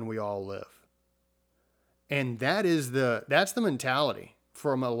poorer, and we all live. And that's the mentality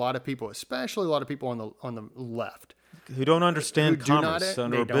from a lot of people, especially a lot of people on the left. Who don't understand commerce They or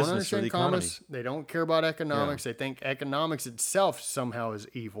don't business or understand the economy. commerce. They don't care about economics. They think economics itself somehow is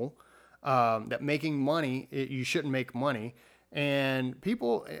evil. That making money, you shouldn't make money. And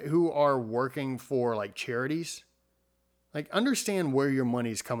people who are working for like charities, like understand where your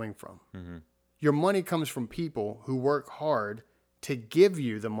money's coming from. Mm-hmm. Your money comes from people who work hard to give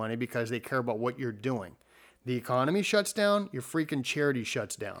you the money because they care about what you're doing. The economy shuts down, your freaking charity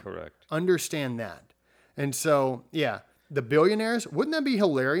shuts down. Correct. Understand that. And so, yeah, the billionaires, wouldn't that be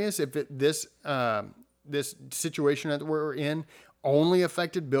hilarious if this situation that we're in only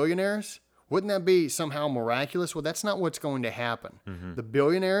affected billionaires? Wouldn't that be somehow miraculous? Well, that's not what's going to happen. Mm-hmm. The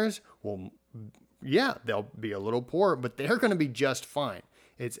billionaires, well, yeah, they'll be a little poor, but they're going to be just fine.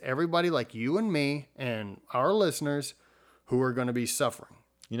 It's everybody like you and me and our listeners who are going to be suffering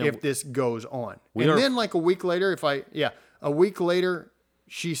if this goes on. Then like a week later,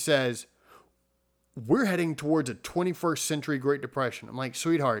 she says, we're heading towards a 21st century Great Depression. I'm like,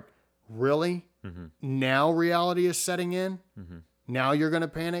 sweetheart, really? Mm-hmm. Now reality is setting in? Mm-hmm. Now you're going to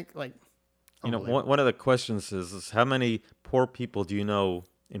panic? Like, one of the questions is how many poor people do you know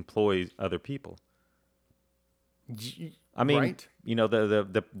employ other people? I mean, right?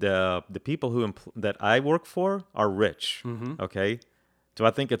 The people that I work for are rich. Mm-hmm. Okay, do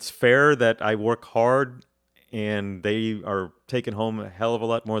I think it's fair that I work hard and they are taking home a hell of a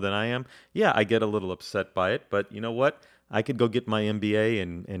lot more than I am? Yeah, I get a little upset by it, but you know what? I could go get my MBA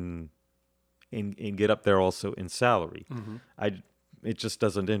and get up there also in salary. Mm-hmm. It just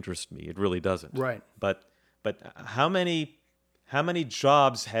doesn't interest me. It really doesn't. Right. But how many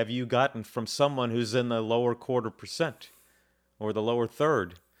jobs have you gotten from someone who's in the lower 0.25% or the lower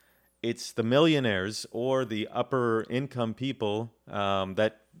third? It's the millionaires or the upper income people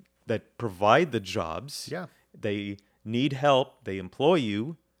that provide the jobs. Yeah. They need help. They employ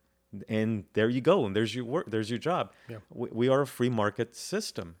you, and there you go. And there's your work. There's your job. Yeah. We are a free market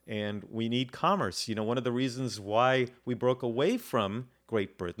system, and we need commerce. One of the reasons why we broke away from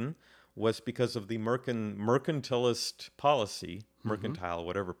Great Britain was because of the mercantilist policy, mercantile,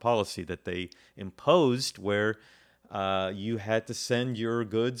 whatever policy that they imposed, where you had to send your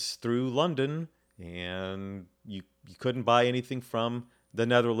goods through London, and you couldn't buy anything from the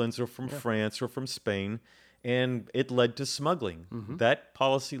Netherlands or from France or from Spain, and it led to smuggling. Mm-hmm. That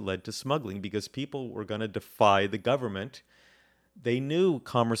policy led to smuggling because people were going to defy the government. They knew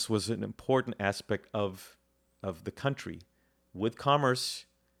commerce was an important aspect of the country. With commerce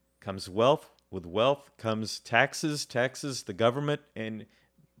comes wealth. With wealth comes taxes, the government, and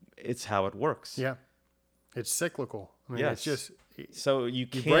it's how it works. Yeah. It's cyclical. I mean, yes. It's just... So you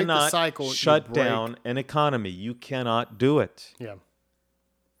cannot shut down an economy. You cannot do it. Yeah.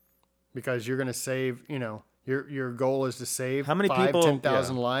 Because you're going to save, your goal is to save how many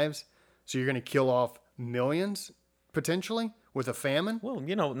 10,000 lives. So you're going to kill off millions, potentially, with a famine. Well,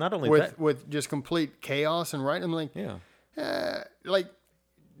 not only that. With just complete chaos and right. I'm like,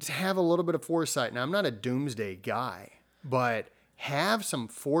 have a little bit of foresight. Now, I'm not a doomsday guy, but have some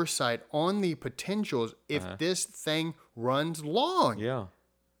foresight on the potentials if this thing runs long. Yeah.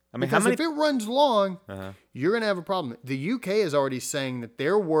 I mean, because if it runs long, you're going to have a problem. The UK is already saying that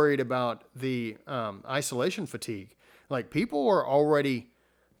they're worried about the isolation fatigue. Like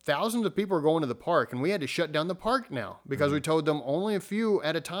thousands of people are going to the park, and we had to shut down the park now because we told them only a few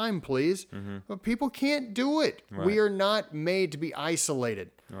at a time, please. Mm-hmm. But people can't do it. Right. We are not made to be isolated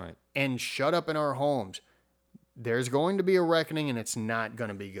and shut up in our homes. There's going to be a reckoning, and it's not going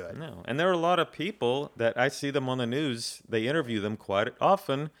to be good. No, and there are a lot of people that I see them on the news. They interview them quite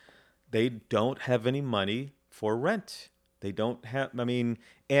often. They don't have any money for rent. They don't have. I mean,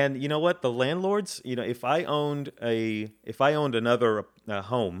 and you know what? The landlords. If I owned another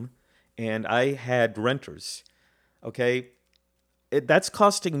home, and I had renters, okay, that's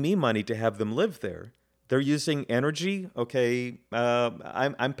costing me money to have them live there. They're using energy. Okay,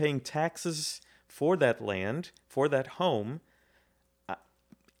 I'm paying taxes for that land, for that home.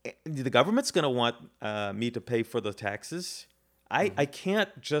 The government's going to want me to pay for the taxes. I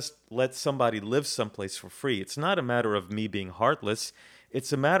can't just let somebody live someplace for free. It's not a matter of me being heartless.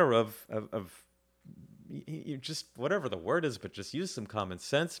 It's a matter of you just, whatever the word is, but just use some common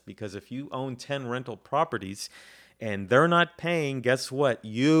sense, because if you own 10 rental properties and they're not paying, guess what?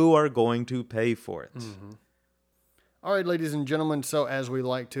 You are going to pay for it. Mm-hmm. All right, ladies and gentlemen. So as we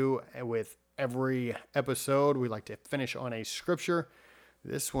like to with every episode, we like to finish on a scripture.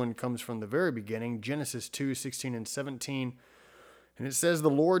 This one comes from the very beginning, Genesis 2:16 and 17. And it says, "The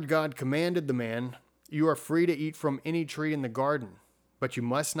Lord God commanded the man, You are free to eat from any tree in the garden, but you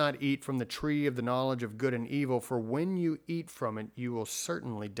must not eat from the tree of the knowledge of good and evil, for when you eat from it, you will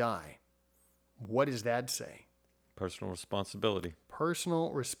certainly die. What does that say? Personal responsibility.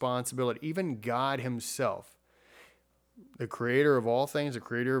 Personal responsibility. Even God himself, the creator of all things, the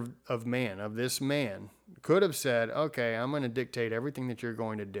creator of man, of this man, could have said, okay, I'm going to dictate everything that you're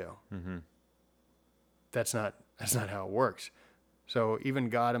going to do. Mm-hmm. That's not how it works. So even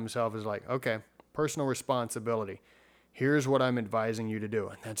God himself is like, okay, personal responsibility. Here's what I'm advising you to do.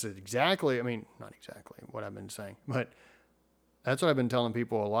 And that's exactly, not exactly what I've been saying, but that's what I've been telling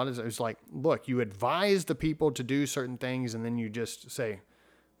people a lot. It's like, look, you advise the people to do certain things, and then you just say,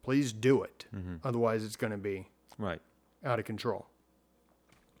 please do it. Mm-hmm. Otherwise, it's going to be right out of control.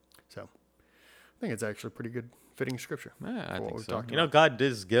 So I think it's actually pretty good fitting scripture. Yeah, I think so. You know, God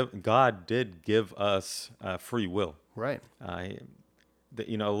did give us free will. Right. A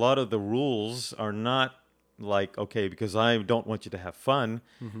lot of the rules are not like, okay, because I don't want you to have fun.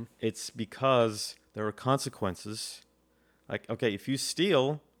 Mm-hmm. It's because there are consequences. Like, okay, if you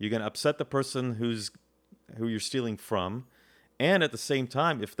steal, you're going to upset the person who you're stealing from. And at the same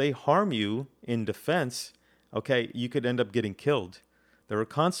time, if they harm you in defense, okay, you could end up getting killed. There are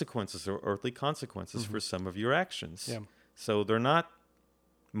consequences, or earthly consequences for some of your actions. Yeah. So they're not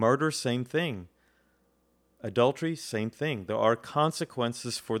murder, same thing. Adultery, same thing. There are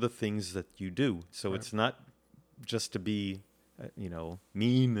consequences for the things that you do. So It's not just to be,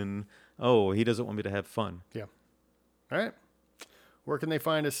 mean and, oh, he doesn't want me to have fun. Yeah. All right. Where can they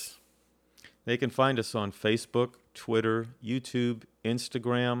find us? They can find us on Facebook, Twitter, YouTube,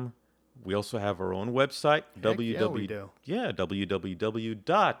 Instagram. We also have our own website,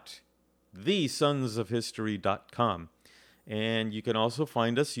 www.thesonsofhistory.com. And you can also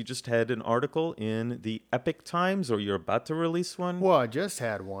find us. You just had an article in the Epic Times, or you're about to release one? Well, I just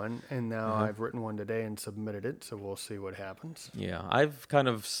had one, and now I've written one today and submitted it, so we'll see what happens. Yeah, I've kind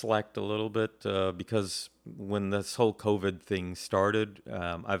of slacked a little bit because when this whole COVID thing started,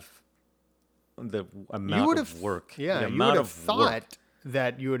 the amount of work. Yeah, you would have thought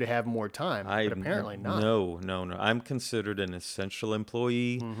that you would have more time, but apparently not. No. I'm considered an essential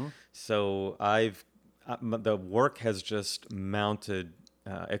employee, so the work has just mounted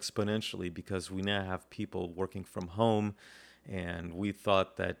exponentially because we now have people working from home, and we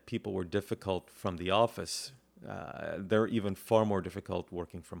thought that people were difficult from the office. They're even far more difficult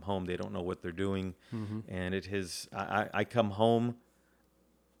working from home. They don't know what they're doing, and I come home,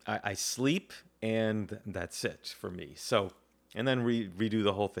 I sleep, and that's it for me. So, and then redo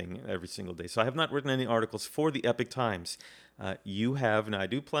the whole thing every single day. So I have not written any articles for the Epic Times. You have, and I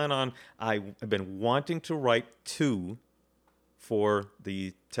do plan on, I've been wanting to write 2 for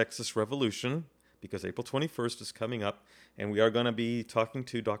the Texas Revolution, because April 21st is coming up, and we are going to be talking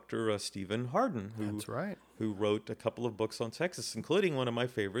to Dr. Stephen Hardin, who wrote a couple of books on Texas, including one of my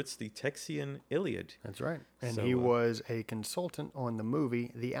favorites, the Texian Iliad. That's right. And he was a consultant on the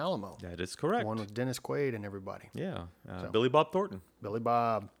movie The Alamo. That is correct. The one with Dennis Quaid and everybody. Yeah. Billy Bob Thornton. Billy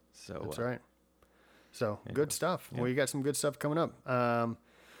Bob. So that's right. So good stuff. Yeah. Well, you got some good stuff coming up.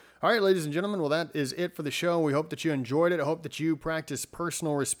 All right, ladies and gentlemen. Well, that is it for the show. We hope that you enjoyed it. I hope that you practice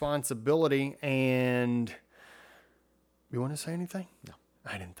personal responsibility. And you want to say anything? No.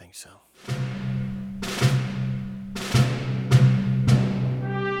 I didn't think so.